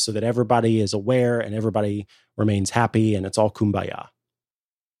does, so that everybody is aware and everybody remains happy and it's all kumbaya.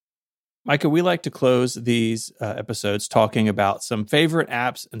 Mikah, we like to close these episodes talking about some favorite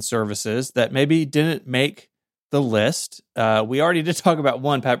apps and services that maybe didn't make the list. We already did talk about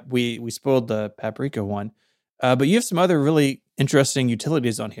one. We spoiled the paprika one, but you have some other really interesting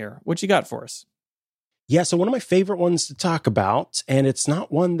utilities on here. What you got for us? Yeah, so one of my favorite ones to talk about, and it's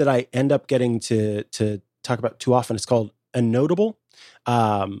not one that I end up getting to talk about too often. It's called Annotable.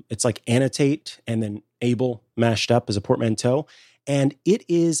 It's like annotate and then able mashed up as a portmanteau. And it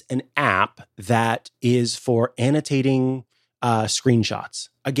is an app that is for annotating screenshots.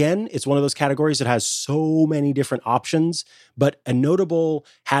 Again, it's one of those categories that has so many different options, but Annotable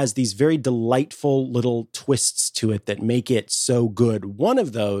has these very delightful little twists to it that make it so good. One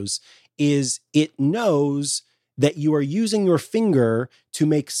of those is it knows that you are using your finger to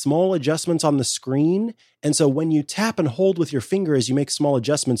make small adjustments on the screen. And so when you tap and hold with your finger as you make small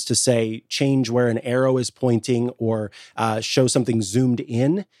adjustments to, say, change where an arrow is pointing or show something zoomed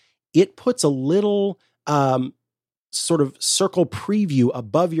in, it puts a little sort of circle preview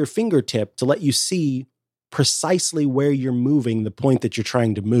above your fingertip to let you see precisely where you're moving the point that you're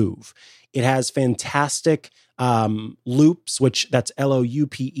trying to move. It has fantastic loops, which that's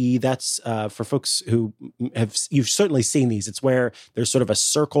LOUPE. That's for folks who you've certainly seen these. It's where there's sort of a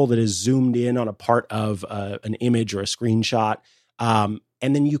circle that is zoomed in on a part of an image or a screenshot. And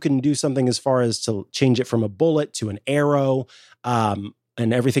then you can do something as far as to change it from a bullet to an arrow and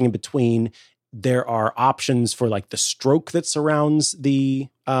everything in between. There are options for like the stroke that surrounds the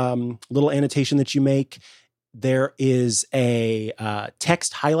little annotation that you make. There is a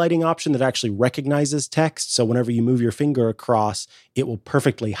text highlighting option that actually recognizes text. So whenever you move your finger across, it will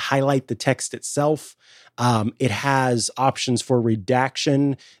perfectly highlight the text itself. It has options for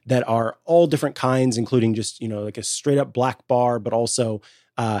redaction that are all different kinds, including just, like a straight up black bar, but also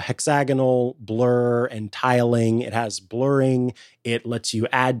hexagonal, blur, and tiling. It has blurring. It lets you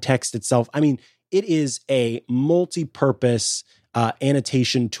add text itself. I mean, it is a multi-purpose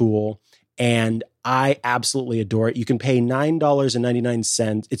annotation tool, and I absolutely adore it. You can pay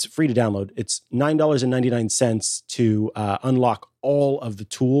 $9.99. It's free to download. It's $9.99 to unlock all of the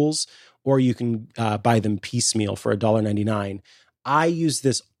tools, or you can buy them piecemeal for $1.99. I use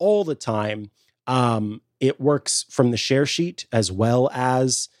this all the time. It works from the share sheet as well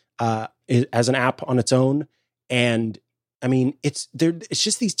as an app on its own. And I mean, it's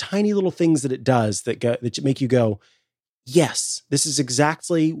just these tiny little things that it does that make you go, yes, this is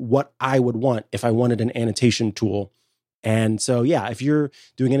exactly what I would want if I wanted an annotation tool. And so, yeah, if you're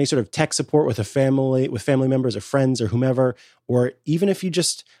doing any sort of tech support with family members or friends or whomever, or even if you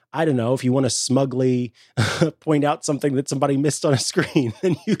just I don't know, if you want to smugly point out something that somebody missed on a screen,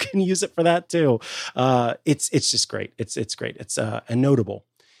 then you can use it for that too. It's just great. It's great. It's notable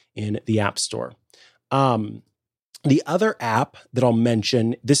in the App Store. The other app that I'll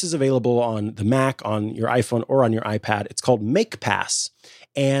mention, this is available on the Mac, on your iPhone, or on your iPad. It's called MakePass.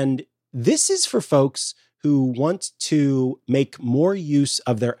 And this is for folks who want to make more use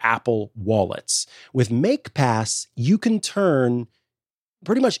of their Apple wallets. With MakePass, you can turn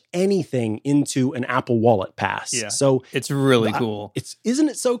pretty much anything into an Apple Wallet pass. Yeah, so it's really cool. Isn't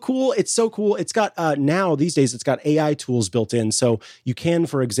it so cool? It's so cool. It's got now these days it's got AI tools built in. So you can,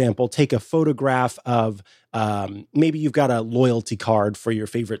 for example, take a photograph of maybe you've got a loyalty card for your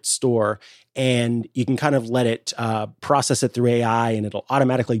favorite store, and you can kind of let it process it through AI, and it'll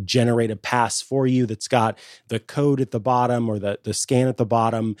automatically generate a pass for you that's got the code at the bottom or the scan at the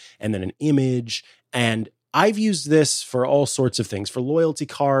bottom, and then an image. And I've used this for all sorts of things. For loyalty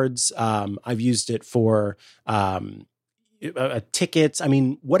cards, I've used it for tickets. I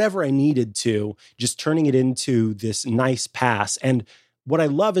mean, whatever I needed to, just turning it into this nice pass. And what I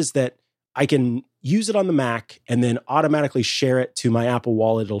love is that I can use it on the Mac and then automatically share it to my Apple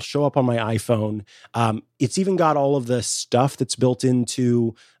Wallet. It'll show up on my iPhone. It's even got all of the stuff that's built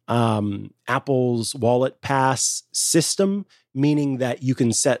into Apple's Wallet Pass system, meaning that you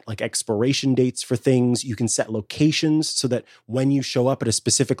can set like expiration dates for things. You can set locations so that when you show up at a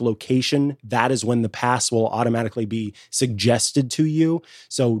specific location, that is when the pass will automatically be suggested to you.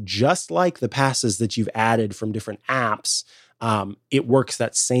 So just like the passes that you've added from different apps, it works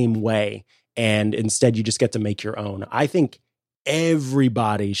that same way. And instead, you just get to make your own. I think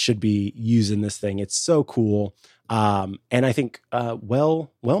everybody should be using this thing. It's so cool. And I think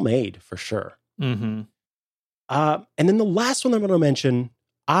well made for sure. Mm-hmm. And then the last one I'm going to mention,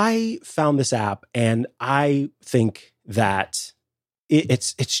 I found this app and I think that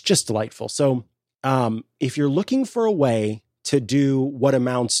it's just delightful. So if you're looking for a way to do what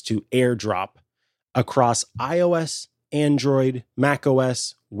amounts to AirDrop across iOS, Android,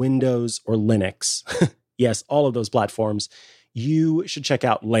 macOS, Windows, or Linux, yes, all of those platforms, you should check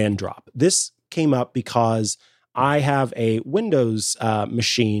out LandDrop. This came up because I have a Windows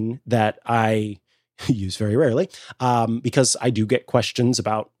machine that I use very rarely because I do get questions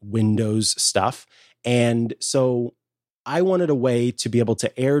about Windows stuff. And so I wanted a way to be able to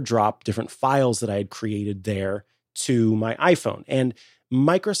AirDrop different files that I had created there to my iPhone. And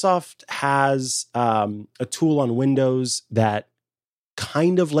Microsoft has a tool on Windows that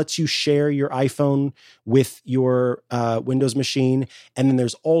kind of lets you share your iPhone with your Windows machine. And then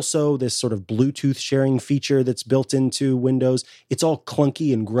there's also this sort of Bluetooth sharing feature that's built into Windows. It's all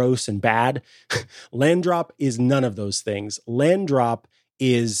clunky and gross and bad. LandDrop is none of those things. LandDrop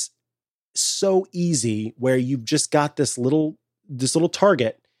is so easy where you've just got this little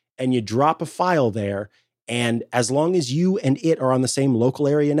target and you drop a file there. And as long as you and it are on the same local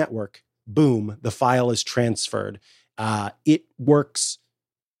area network, boom, the file is transferred. It works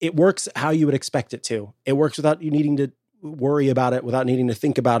how you would expect it to. It works without you needing to worry about it, without needing to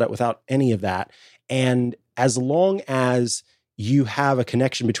think about it, without any of that. And as long as you have a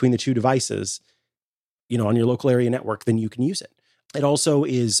connection between the two devices, on your local area network, then you can use it. It also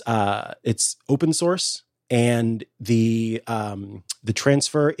is it's open source, and the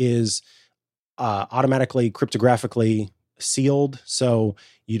transfer is automatically cryptographically sealed, so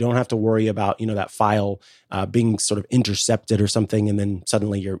you don't have to worry about that file being sort of intercepted or something, and then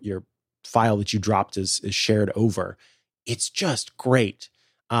suddenly your file that you dropped is shared over. It's just great,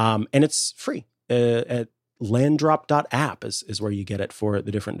 and it's free at landdrop.app is where you get it for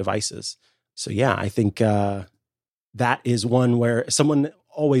the different devices. So yeah, I think that is one where someone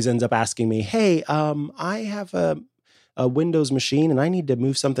always ends up asking me, "Hey, I have a Windows machine and I need to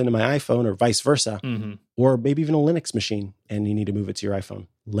move something to my iPhone," or vice versa, Mm-hmm. or maybe even a Linux machine and you need to move it to your iPhone.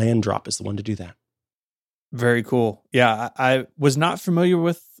 LandDrop is the one to do that. Very cool. Yeah, I was not familiar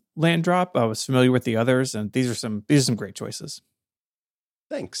with LandDrop. I was familiar with the others, and these are some great choices.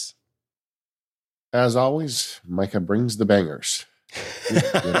 Thanks. As always, Micah brings the bangers.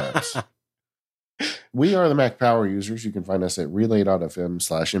 We are the Mac Power Users. You can find us at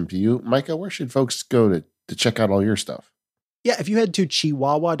relay.fm/MPU. Micah, where should folks go to check out all your stuff? Yeah, if you head to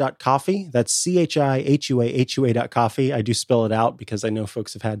chihuahua.coffee, that's CHIHUAHUA.coffee. I do spell it out because I know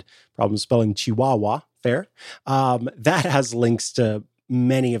folks have had problems spelling Chihuahua. Fair. That has links to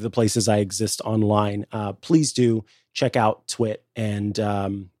many of the places I exist online. Please do check out Twit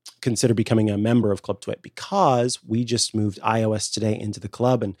and consider becoming a member of Club Twit, because we just moved iOS Today into the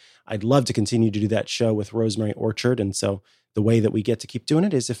club, and I'd love to continue to do that show with Rosemary Orchard. And so the way that we get to keep doing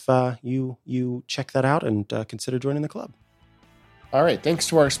it is if you check that out and consider joining the club. All right. Thanks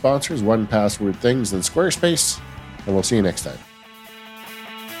to our sponsors, 1Password Things and Squarespace. And we'll see you next time.